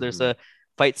scenes, right? So there's a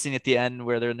fight scene at the end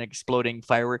where they're in an exploding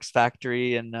fireworks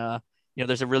factory, and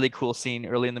there's a really cool scene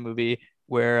early in the movie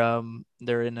where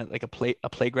they're in a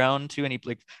playground too, and he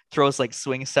like throws like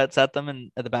swing sets at them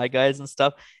and at the bad guys and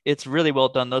stuff. It's really well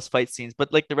done, those fight scenes,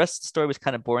 but like the rest of the story was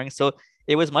kind of boring. So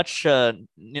it was much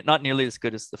not nearly as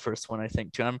good as the first one, I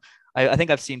think too. I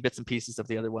think I've seen bits and pieces of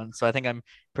the other one, so I think I'm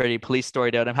pretty Police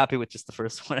Storied out. I'm happy with just the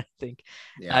first one, I think.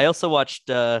 Yeah. I also watched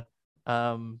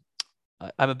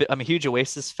I'm a huge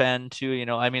Oasis fan too.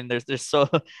 I mean, they're so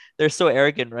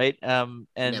arrogant, right? And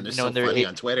they're so funny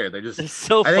on Twitter. They're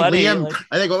so funny. I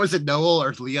think what was it, Noel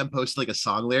or Liam posted like a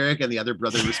song lyric, and the other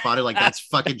brother responded like, "That's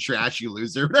fucking trash, you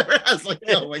loser." I was like,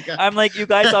 "Oh my god!" I'm like, you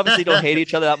guys obviously don't hate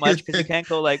each other that much because you can't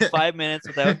go like 5 minutes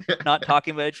without not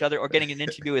talking about each other or getting an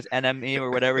interview with NME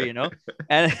or whatever,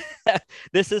 And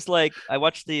this is like, I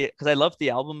watched because I loved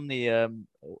the album, the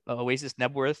Oasis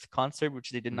Nebworth concert, which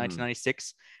they did in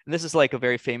 1996, and this is like a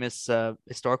very famous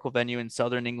historical venue in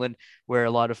southern England where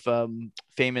a lot of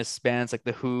famous bands like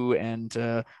the Who and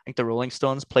I think the Rolling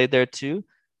Stones played there too,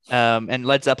 and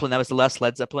Led Zeppelin. That was the last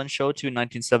Led Zeppelin show too in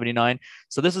 1979.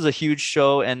 So this is a huge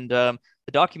show, and the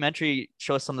documentary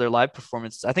shows some of their live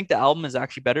performances. I think the album is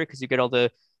actually better because you get all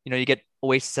the you get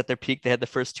Oasis at their peak. They had the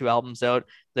first 2 albums out.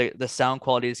 The sound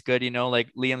quality is good,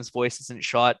 like Liam's voice isn't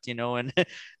shot, and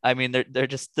I mean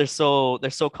they're so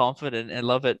confident, and I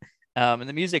love it. And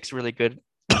the music's really good.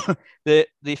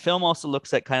 The film also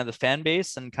looks at kind of the fan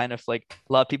base and kind of like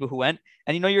a lot of people who went,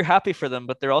 and you're happy for them,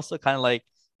 but they're also kind of like,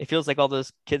 it feels like all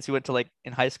those kids who went to like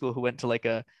in high school who went to like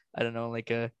I don't know,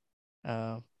 like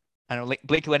like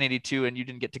Blink-182, and you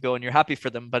didn't get to go, and you're happy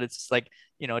for them, but it's just like,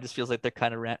 it just feels like they're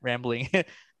kind of rambling.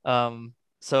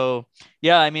 So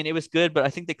yeah, I mean, it was good, but I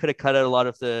think they could have cut out a lot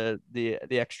of the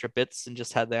extra bits and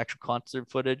just had the actual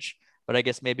concert footage. But I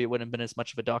guess maybe it wouldn't have been as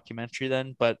much of a documentary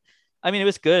then. But I mean, it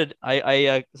was good.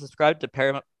 I subscribed to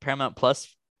Paramount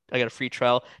Plus. I got a free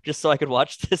trial just so I could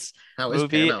watch this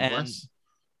movie. And Plus?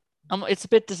 It's a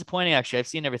bit disappointing actually. I've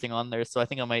seen everything on there, so I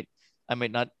think I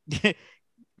might not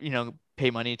pay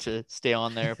money to stay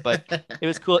on there. But it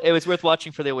was cool. It was worth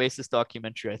watching for the Oasis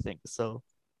documentary, I think. So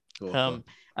cool.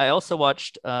 I also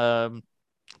watched The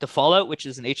Fallout, which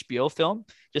is an HBO film,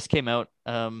 just came out.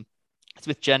 It's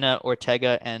with Jenna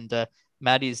Ortega and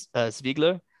Maddie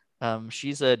Ziegler.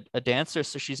 She's a dancer,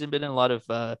 so she's been in a lot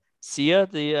of Sia,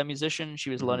 the musician. She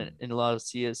was in a lot of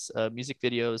Sia's music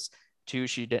videos too.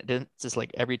 She dances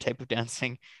like every type of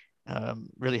dancing,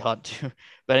 really hot too.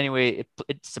 But anyway,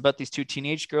 it's about these 2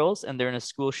 teenage girls, and they're in a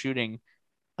school shooting,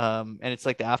 and it's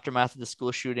like the aftermath of the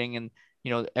school shooting, and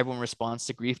everyone responds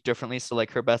to grief differently. So like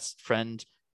her best friend,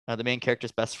 the main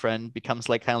character's best friend, becomes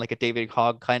like kind of like a David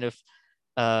Hogg kind of,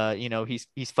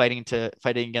 he's fighting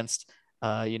against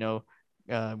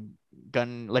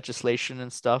gun legislation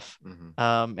and stuff.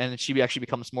 And she actually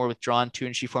becomes more withdrawn too,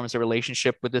 and she forms a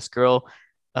relationship with this girl,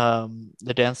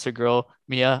 the dancer girl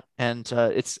Mia, and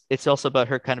it's also about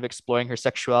her kind of exploring her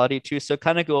sexuality too. So it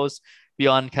kind of goes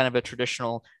beyond kind of a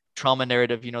traditional trauma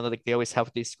narrative, that like they always have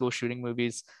with these school shooting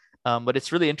movies. But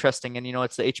it's really interesting, and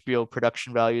it's the HBO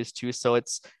production values too. So it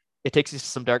takes you to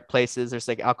some dark places. There's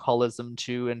like alcoholism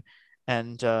too,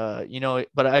 and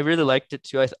but I really liked it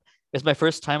too. It's my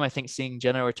first time, I think, seeing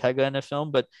Jenna Ortega in a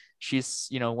film, but she's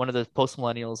one of the post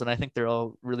millennials, and I think they're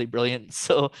all really brilliant.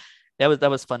 So that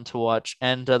was fun to watch.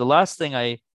 And the last thing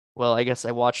I guess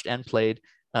I watched and played.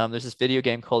 There's this video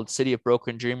game called City of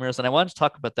Broken Dreamers, and I wanted to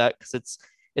talk about that because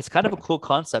it's kind of a cool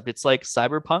concept. It's like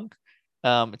cyberpunk.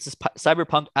 It's this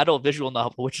cyberpunk adult visual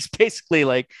novel, which is basically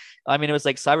like, I mean, it was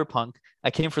like cyberpunk. I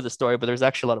came for the story, but there's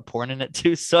actually a lot of porn in it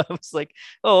too. So I was like,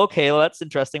 oh, okay, well, that's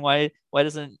interesting. Why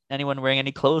doesn't anyone wearing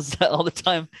any clothes all the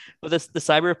time? But the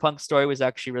cyberpunk story was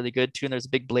actually really good too. And there's a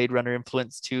big Blade Runner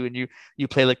influence too. And you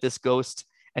play like this ghost,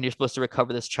 and you're supposed to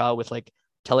recover this child with like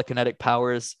telekinetic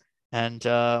powers. And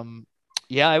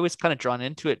yeah, I was kind of drawn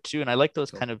into it too. And I like those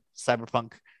kind of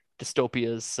cyberpunk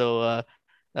dystopias. So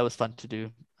that was fun to do.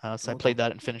 So I played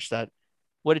that and finished that.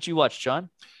 What did you watch,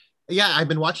 John? Yeah, I've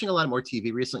been watching a lot more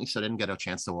TV recently, so I didn't get a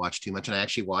chance to watch too much. And I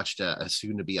actually watched a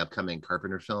soon-to-be upcoming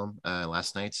Carpenter film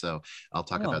last night, so I'll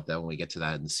talk about that when we get to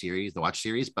that in the watch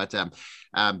series. But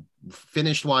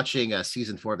finished watching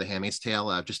season 4 of The Handmaid's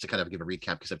Tale, just to kind of give a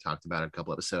recap because I've talked about it a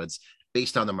couple episodes.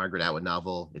 Based on the Margaret Atwood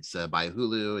novel. It's by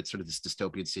Hulu. It's sort of this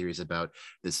dystopian series about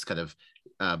this kind of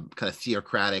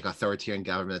theocratic authoritarian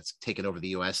government that's taken over the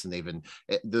U.S. and they've been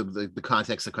the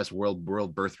context, of course, world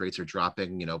birth rates are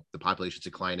dropping. The population's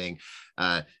declining.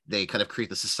 They kind of create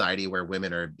the society where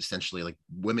women are essentially like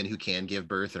women who can give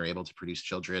birth and are able to produce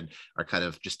children are kind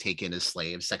of just taken as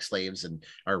slaves, sex slaves, and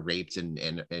are raped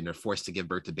and are forced to give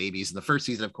birth to babies. And the first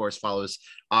season, of course, follows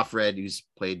Offred,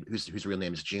 whose real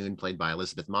name is June, played by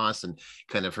Elizabeth Moss, and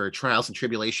kind of her trials and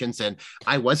tribulations. And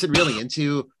I wasn't really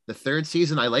into the third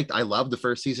season. I loved the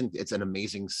first season. It's an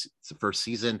amazing first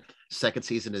season. Second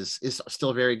season is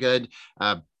still very good.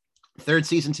 Third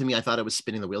season, to me, I thought it was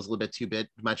spinning the wheels a little bit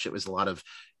much. It was a lot of,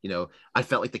 I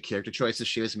felt like the character choices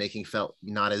she was making felt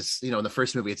not as, in the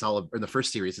first movie, in the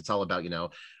first series, it's all about,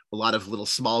 a lot of little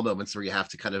small moments where you have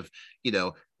to kind of,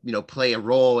 play a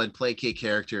role and placate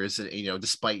characters,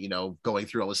 despite, going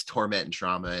through all this torment and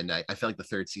trauma. And I felt like the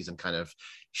third season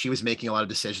she was making a lot of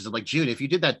decisions. I'm like, June, if you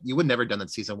did that, you would nenever done that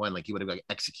season 1. Like you would have like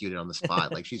executed on the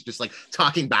spot. Like she's just like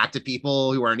talking back to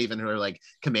people who aren't even her like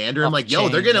commander. I'm like, yo,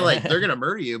 they're gonna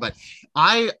murder you. But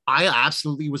I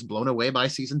absolutely was blown away by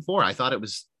season 4. I thought it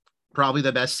was probably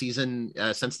the best season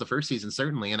since the first season,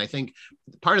 certainly. And I think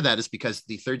part of that is because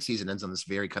the third season ends on this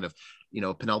very kind of,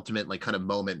 penultimate like kind of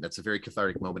moment. That's a very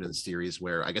cathartic moment in the series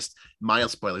where, I guess,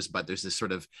 mild spoilers, but there's this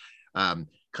sort of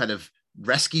kind of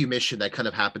rescue mission that kind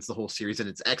of happens the whole series, and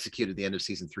it's executed at the end of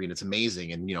season 3, and it's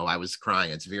amazing. And I was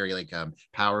crying. It's very like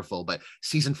powerful. But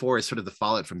season 4 is sort of the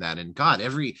fallout from that. And God,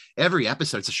 every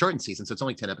episode, it's a shortened season, so it's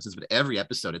only 10 episodes, but every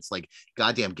episode it's like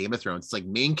goddamn Game of Thrones. It's like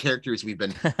main characters we've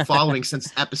been following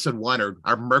since episode 1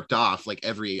 are murked off. Like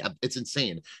it's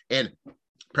insane. And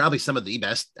probably some of the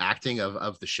best acting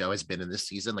of the show has been in this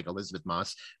season, like Elizabeth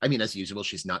Moss. I mean, as usual,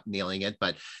 she's not nailing it,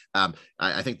 but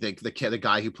I think the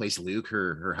guy who plays Luke,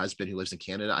 her husband who lives in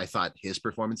Canada, I thought his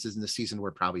performances in this season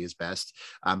were probably his best.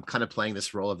 Kind of playing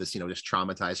this role of this, this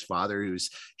traumatized father who's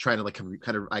trying to like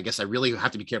kind of, I guess I really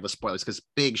have to be careful with spoilers because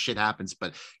big shit happens,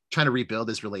 but trying to rebuild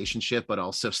his relationship, but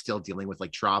also still dealing with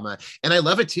like trauma. And I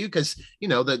love it too, because,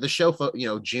 the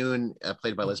show, June,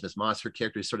 played by Elizabeth Moss, her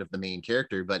character is sort of the main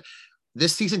character, but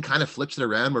this season kind of flips it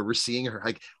around where we're seeing her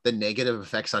like the negative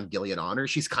effects on Gilead Honor.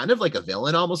 She's kind of like a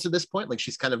villain almost at this point. Like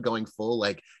she's kind of going full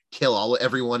like kill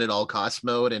everyone at all costs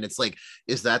mode. And it's like,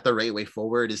 is that the right way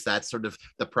forward? Is that sort of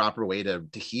the proper way to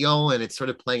heal? And it's sort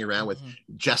of playing around with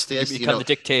justice. You become the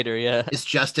dictator. Yeah. Is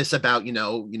justice about,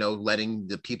 letting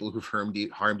the people who've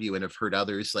harmed you and have hurt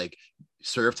others like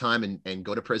serve time and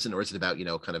go to prison, or is it about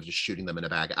kind of just shooting them in the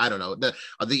back? I don't know.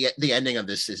 The ending of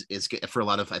this is for a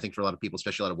lot of people,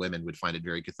 especially a lot of women, would find it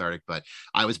very cathartic, but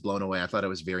I was blown away. I thought it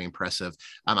was very impressive.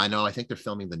 I think they're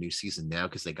filming the new season now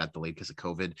because they got delayed because of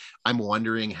COVID. I'm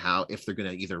wondering if they're going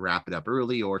to either wrap it up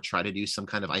early or try to do some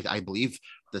kind of, I believe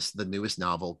the newest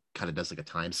novel kind of does like a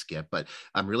time skip, but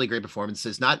really great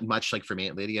performances. Not much like from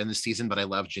Aunt Lydia in this season, but I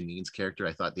love Janine's character.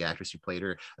 I thought the actress who played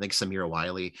her, I think Samira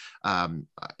Wiley, I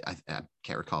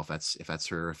can't recall if that's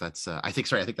her, if that's I think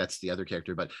that's the other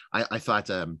character, but I thought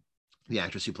the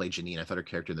actress who played Janine, I thought her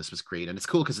character in this was great. And it's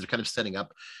cool because they're kind of setting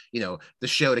up, the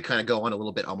show to kind of go on a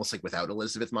little bit almost like without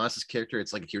Elizabeth Moss's character.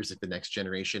 It's like, here's like the next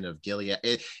generation of Gilead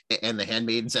and the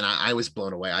Handmaidens. And I was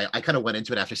blown away. I kind of went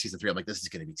into it after season 3. I'm like, this is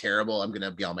going to be terrible. I'm going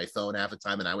to be on my phone half the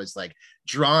time. And I was like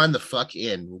drawn the fuck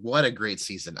in. What a great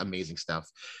season. Amazing stuff.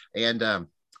 And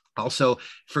also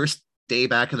first day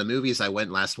back in the movies. I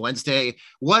went last Wednesday.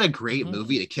 What a great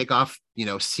movie to kick off,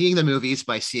 seeing the movies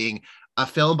by seeing a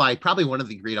film by probably one of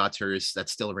the great auteurs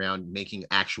that's still around making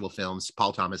actual films,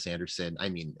 Paul Thomas Anderson. I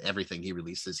mean, everything he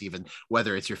releases, even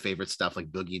whether it's your favorite stuff like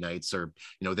Boogie Nights or,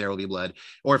 There Will Be Blood,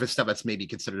 or if it's stuff that's maybe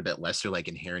considered a bit lesser, like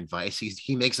Inherent Vice,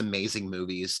 he makes amazing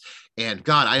movies. And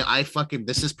God, I fucking,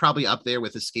 this is probably up there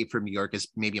with Escape from New York as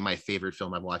maybe my favorite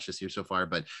film I've watched this year so far,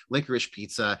 but Licorice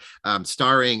Pizza,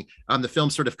 starring, the film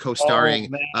sort of co-starring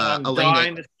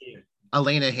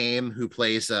Elena Haim, who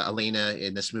plays Elena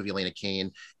in this movie, Elena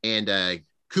Kane, and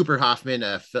Cooper Hoffman,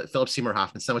 Philip Seymour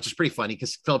Hoffman's son, which is pretty funny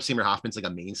because Philip Seymour Hoffman's like a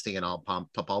mainstay in all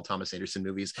Paul Thomas Anderson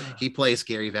movies. He plays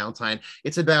Gary Valentine.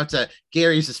 It's about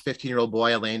Gary's this 15-year-old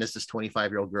boy, Elena's this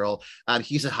 25-year-old girl.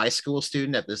 He's a high school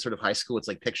student at this sort of high school. It's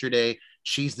like picture day.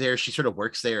 She's there. She sort of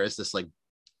works there as this like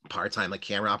part-time like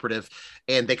camera operative,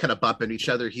 and they kind of bump into each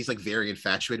other. He's like very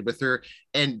infatuated with her,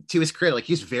 and to his credit, like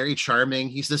he's very charming.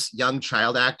 He's this young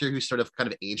child actor who's sort of kind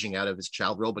of aging out of his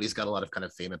child role, but he's got a lot of kind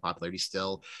of fame and popularity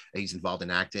still. He's involved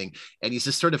in acting, and he's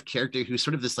this sort of character who's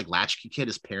sort of this like latchkey kid.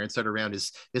 His parents aren't around,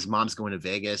 his mom's going to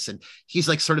Vegas, and he's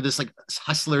like sort of this like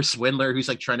hustler swindler who's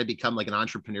like trying to become like an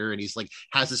entrepreneur, and he's like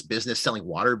has this business selling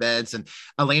water beds. And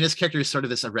Elena's character is sort of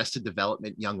this Arrested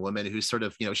Development young woman who's sort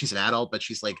of, she's an adult, but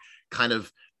she's like kind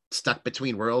of stuck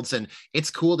between worlds, and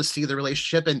it's cool to see the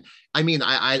relationship. And I mean,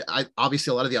 I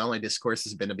obviously a lot of the online discourse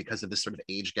has been because of this sort of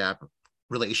age gap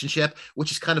relationship,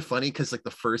 which is kind of funny because like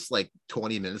the first like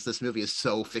 20 minutes of this movie is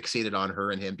so fixated on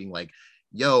her and him being like,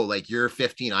 yo, like you're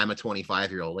 15, I'm a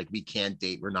 25-year-old, like we can't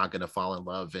date, we're not going to fall in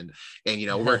love, and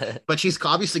but she's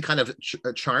obviously kind of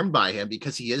charmed by him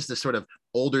because he is this sort of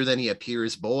older than he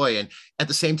appears boy, and at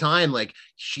the same time like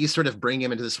she's sort of bringing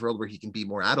him into this world where he can be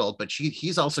more adult, but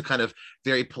he's also kind of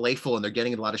very playful, and they're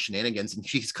getting a lot of shenanigans, and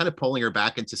she's kind of pulling her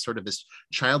back into sort of this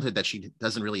childhood that she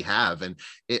doesn't really have. And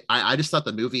I just thought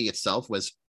the movie itself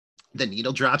was, the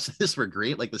needle drops of this were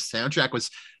great. Like the soundtrack was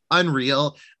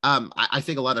unreal. I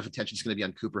think a lot of attention is going to be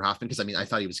on Cooper Hoffman because I mean I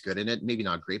thought he was good in it. Maybe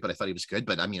not great, but I thought he was good.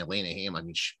 But I mean Elena Haim, I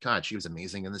mean she was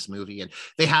amazing in this movie, and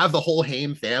they have the whole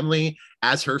Haim family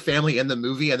as her family in the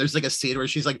movie. And there's like a scene where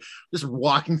she's like just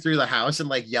walking through the house and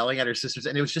like yelling at her sisters,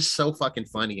 and it was just so fucking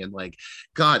funny. And like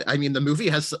God, I mean the movie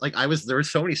has like there were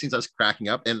so many scenes I was cracking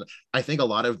up, and I think a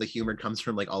lot of the humor comes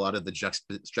from like a lot of the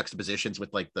juxtapositions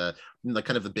with like the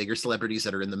kind of the bigger celebrities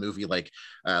that are in the movie, like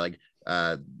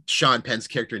Sean Penn's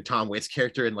character and Tom Waits'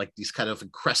 character, and like these kind of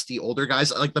crusty older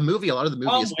guys. Like a lot of the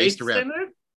movie is based around.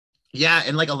 Yeah,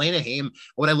 and like Elena Haim,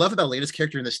 what I love about Elena's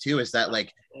character in this too is that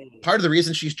like part of the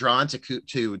reason she's drawn to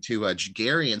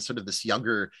Gary and sort of this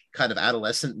younger kind of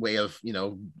adolescent way of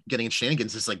getting in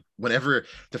shenanigans is like whenever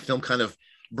the film kind of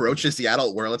broaches the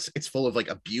adult world, it's full of like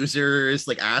abusers,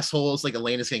 like assholes. Like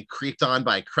Elena's getting creeped on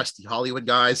by crusty Hollywood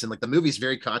guys, and like the movie's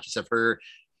very conscious of her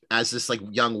as this like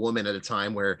young woman at a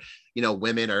time where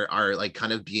women are like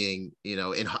kind of being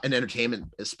in entertainment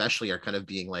especially are kind of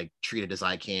being like treated as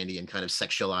eye candy and kind of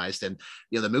sexualized, and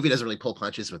the movie doesn't really pull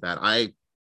punches with that.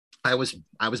 I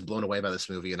was blown away by this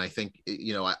movie, and I think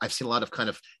I've seen a lot of kind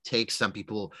of takes. Some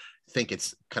people think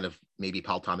it's kind of maybe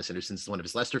Paul Thomas Anderson's one of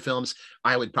his lesser films.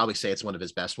 I would probably say it's one of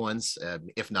his best ones,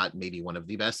 if not maybe one of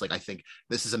the best. Like I think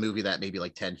this is a movie that maybe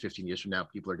like 10-15 years from now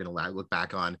people are going to look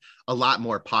back on a lot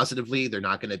more positively. They're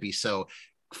not going to be so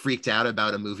freaked out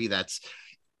about a movie that's,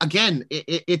 again,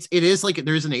 it is like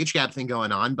there's an age gap thing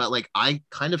going on, but like I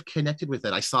kind of connected with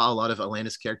it. I saw a lot of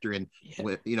Elena's character in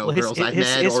girls I've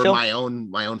met or film...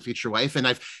 my own future wife, and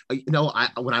I've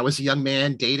when I was a young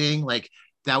man dating, like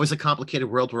that was a complicated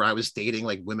world where I was dating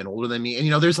like women older than me,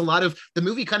 and there's a lot of the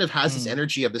movie kind of has this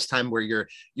energy of this time where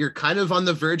you're kind of on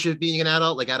the verge of being an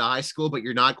adult, like out of high school, but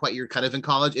you're not quite. You're kind of in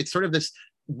college. It's sort of this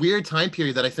weird time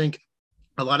period that I think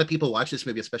a lot of people watch this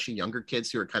movie, especially younger kids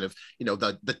who are kind of,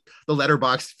 the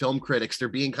letterbox film critics, they're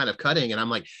being kind of cutting. And I'm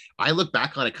like, I look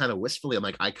back on it kind of wistfully. I'm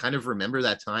like, I kind of remember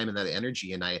that time and that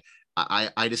energy. And I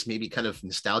just maybe kind of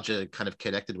nostalgia kind of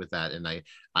connected with that. And I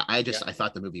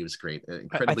thought the movie was great.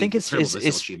 I think it's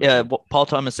Paul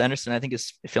Thomas Anderson. I think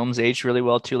his films aged really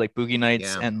well too, like Boogie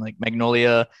Nights and like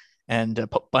Magnolia and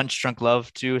Punch Drunk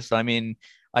Love too. So, I mean,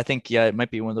 I think, it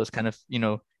might be one of those kind of,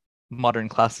 modern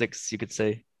classics, you could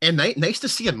say. And nice to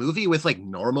see a movie with like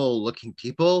normal looking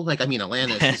people. Like, I mean,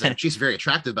 Alana, she's very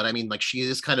attractive, but I mean, like, she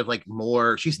is kind of like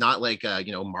more, she's not like,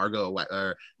 Margot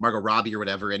Robbie or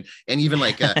whatever. And even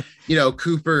like,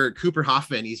 Cooper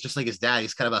Hoffman, he's just like his dad.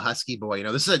 He's kind of a husky boy.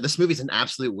 This movie's an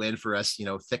absolute win for us,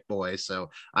 thick boys. So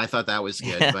I thought that was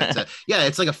good. But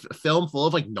it's like a film full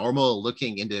of like normal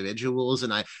looking individuals.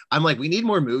 And I'm like, we need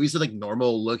more movies with like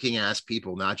normal looking ass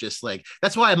people, not just like,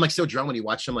 that's why I'm like so drawn when you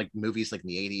watch some like movies like in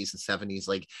the 80s and 70s,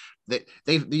 like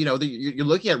you're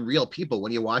looking at real people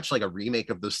when you watch like a remake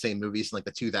of those same movies in like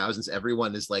the 2000s.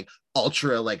 Everyone is like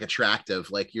ultra like attractive.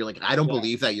 Like you're like, I don't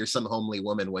believe that you're some homely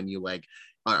woman when you like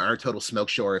are a total smoke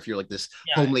show, or if you're like this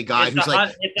homely guy who's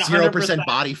like 0%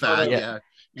 body fat.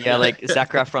 Yeah, like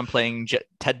Zac Efron playing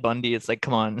Ted Bundy. It's like,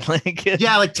 come on, like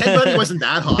yeah, like Ted Bundy wasn't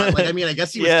that hot. Like, I mean, I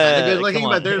guess he was kind of good looking,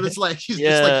 but they're just like, he's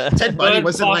just like Ted Bundy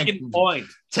wasn't like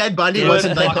Ted Bundy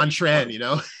wasn't like on trend, you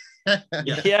know.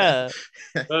 Yeah.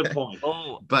 Good point.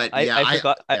 Oh, but I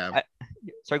forgot.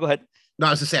 Sorry, go ahead. No,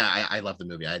 I was just saying I love the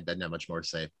movie. I didn't have much more to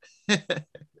say.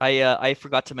 I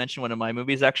forgot to mention one of my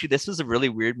movies. Actually, this was a really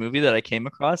weird movie that I came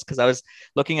across because I was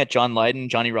looking at John Lydon,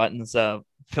 Johnny Rotten's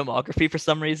filmography for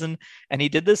some reason, and he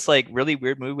did this like really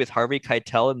weird movie with Harvey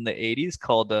Keitel in the 80s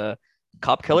called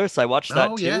Cop Killer. So I watched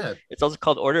that too. Yeah. It's also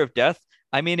called Order of Death.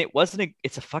 I mean,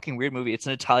 it's a fucking weird movie. It's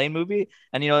an Italian movie,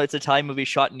 and it's an Italian movie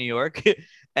shot in New York,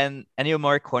 and Ennio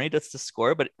Morricone does the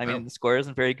score, but I mean the score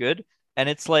isn't very good. And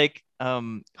it's like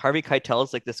Harvey Keitel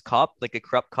is like this cop, like a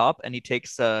corrupt cop, and he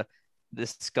takes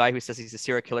this guy who says he's a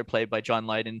serial killer played by John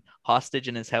Lydon hostage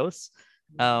in his house.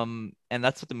 And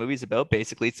that's what the movie's about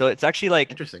basically. So it's actually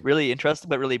like really interesting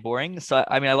but really boring. So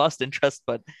I mean, I lost interest,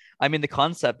 but I mean the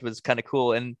concept was kind of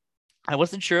cool, and I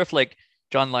wasn't sure if like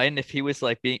John Lydon, if he was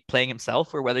like playing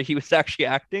himself or whether he was actually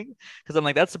acting, because I'm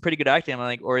like, that's a pretty good acting. I'm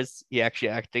like, or is he actually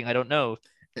acting? I don't know.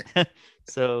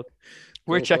 So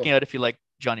we're checking out if you like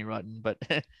Johnny Rotten, but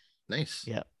nice.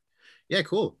 Yeah,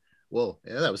 cool. Well,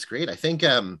 yeah, that was great. I think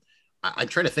I'm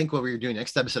trying to think what we were doing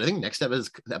next episode. I think next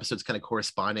episode's kind of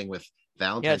corresponding with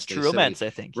Valentine's Day. True Romance. I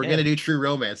think we're gonna do True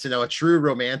Romance. A true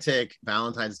romantic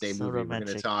Valentine's Day movie. Romantic.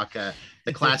 We're gonna talk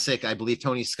the classic, I believe,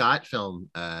 Tony Scott film,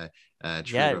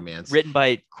 True Romance, written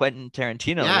by Quentin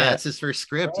Tarantino. Yeah, that's his first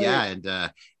script. Right.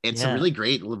 And some really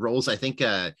great roles. I think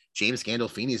James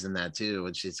Gandolfini's in that too,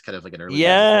 which is kind of like an early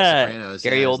Sopranos.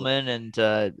 Gary Oldman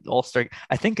and all-star.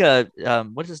 I think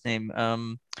what is his name?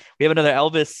 We have another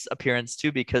Elvis appearance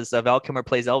too, because Val Kilmer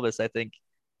plays Elvis, I think.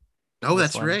 Oh,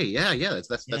 that's right. Yeah.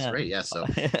 That's great. Yeah. So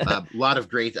a lot of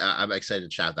great. I'm excited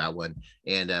to chat that one,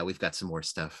 and we've got some more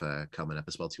stuff coming up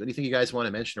as well too. Anything you guys want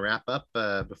to mention or wrap up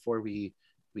before we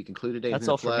conclude today? That's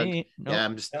all for me. Nope. Yeah,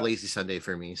 I'm just lazy Sunday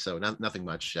for me, so nothing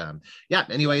much.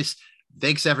 Anyways,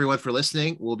 thanks everyone for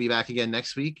listening. We'll be back again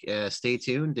next week. Stay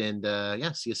tuned, and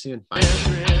see you soon. Bye.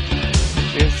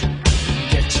 Cheers.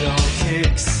 Get your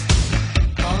kicks.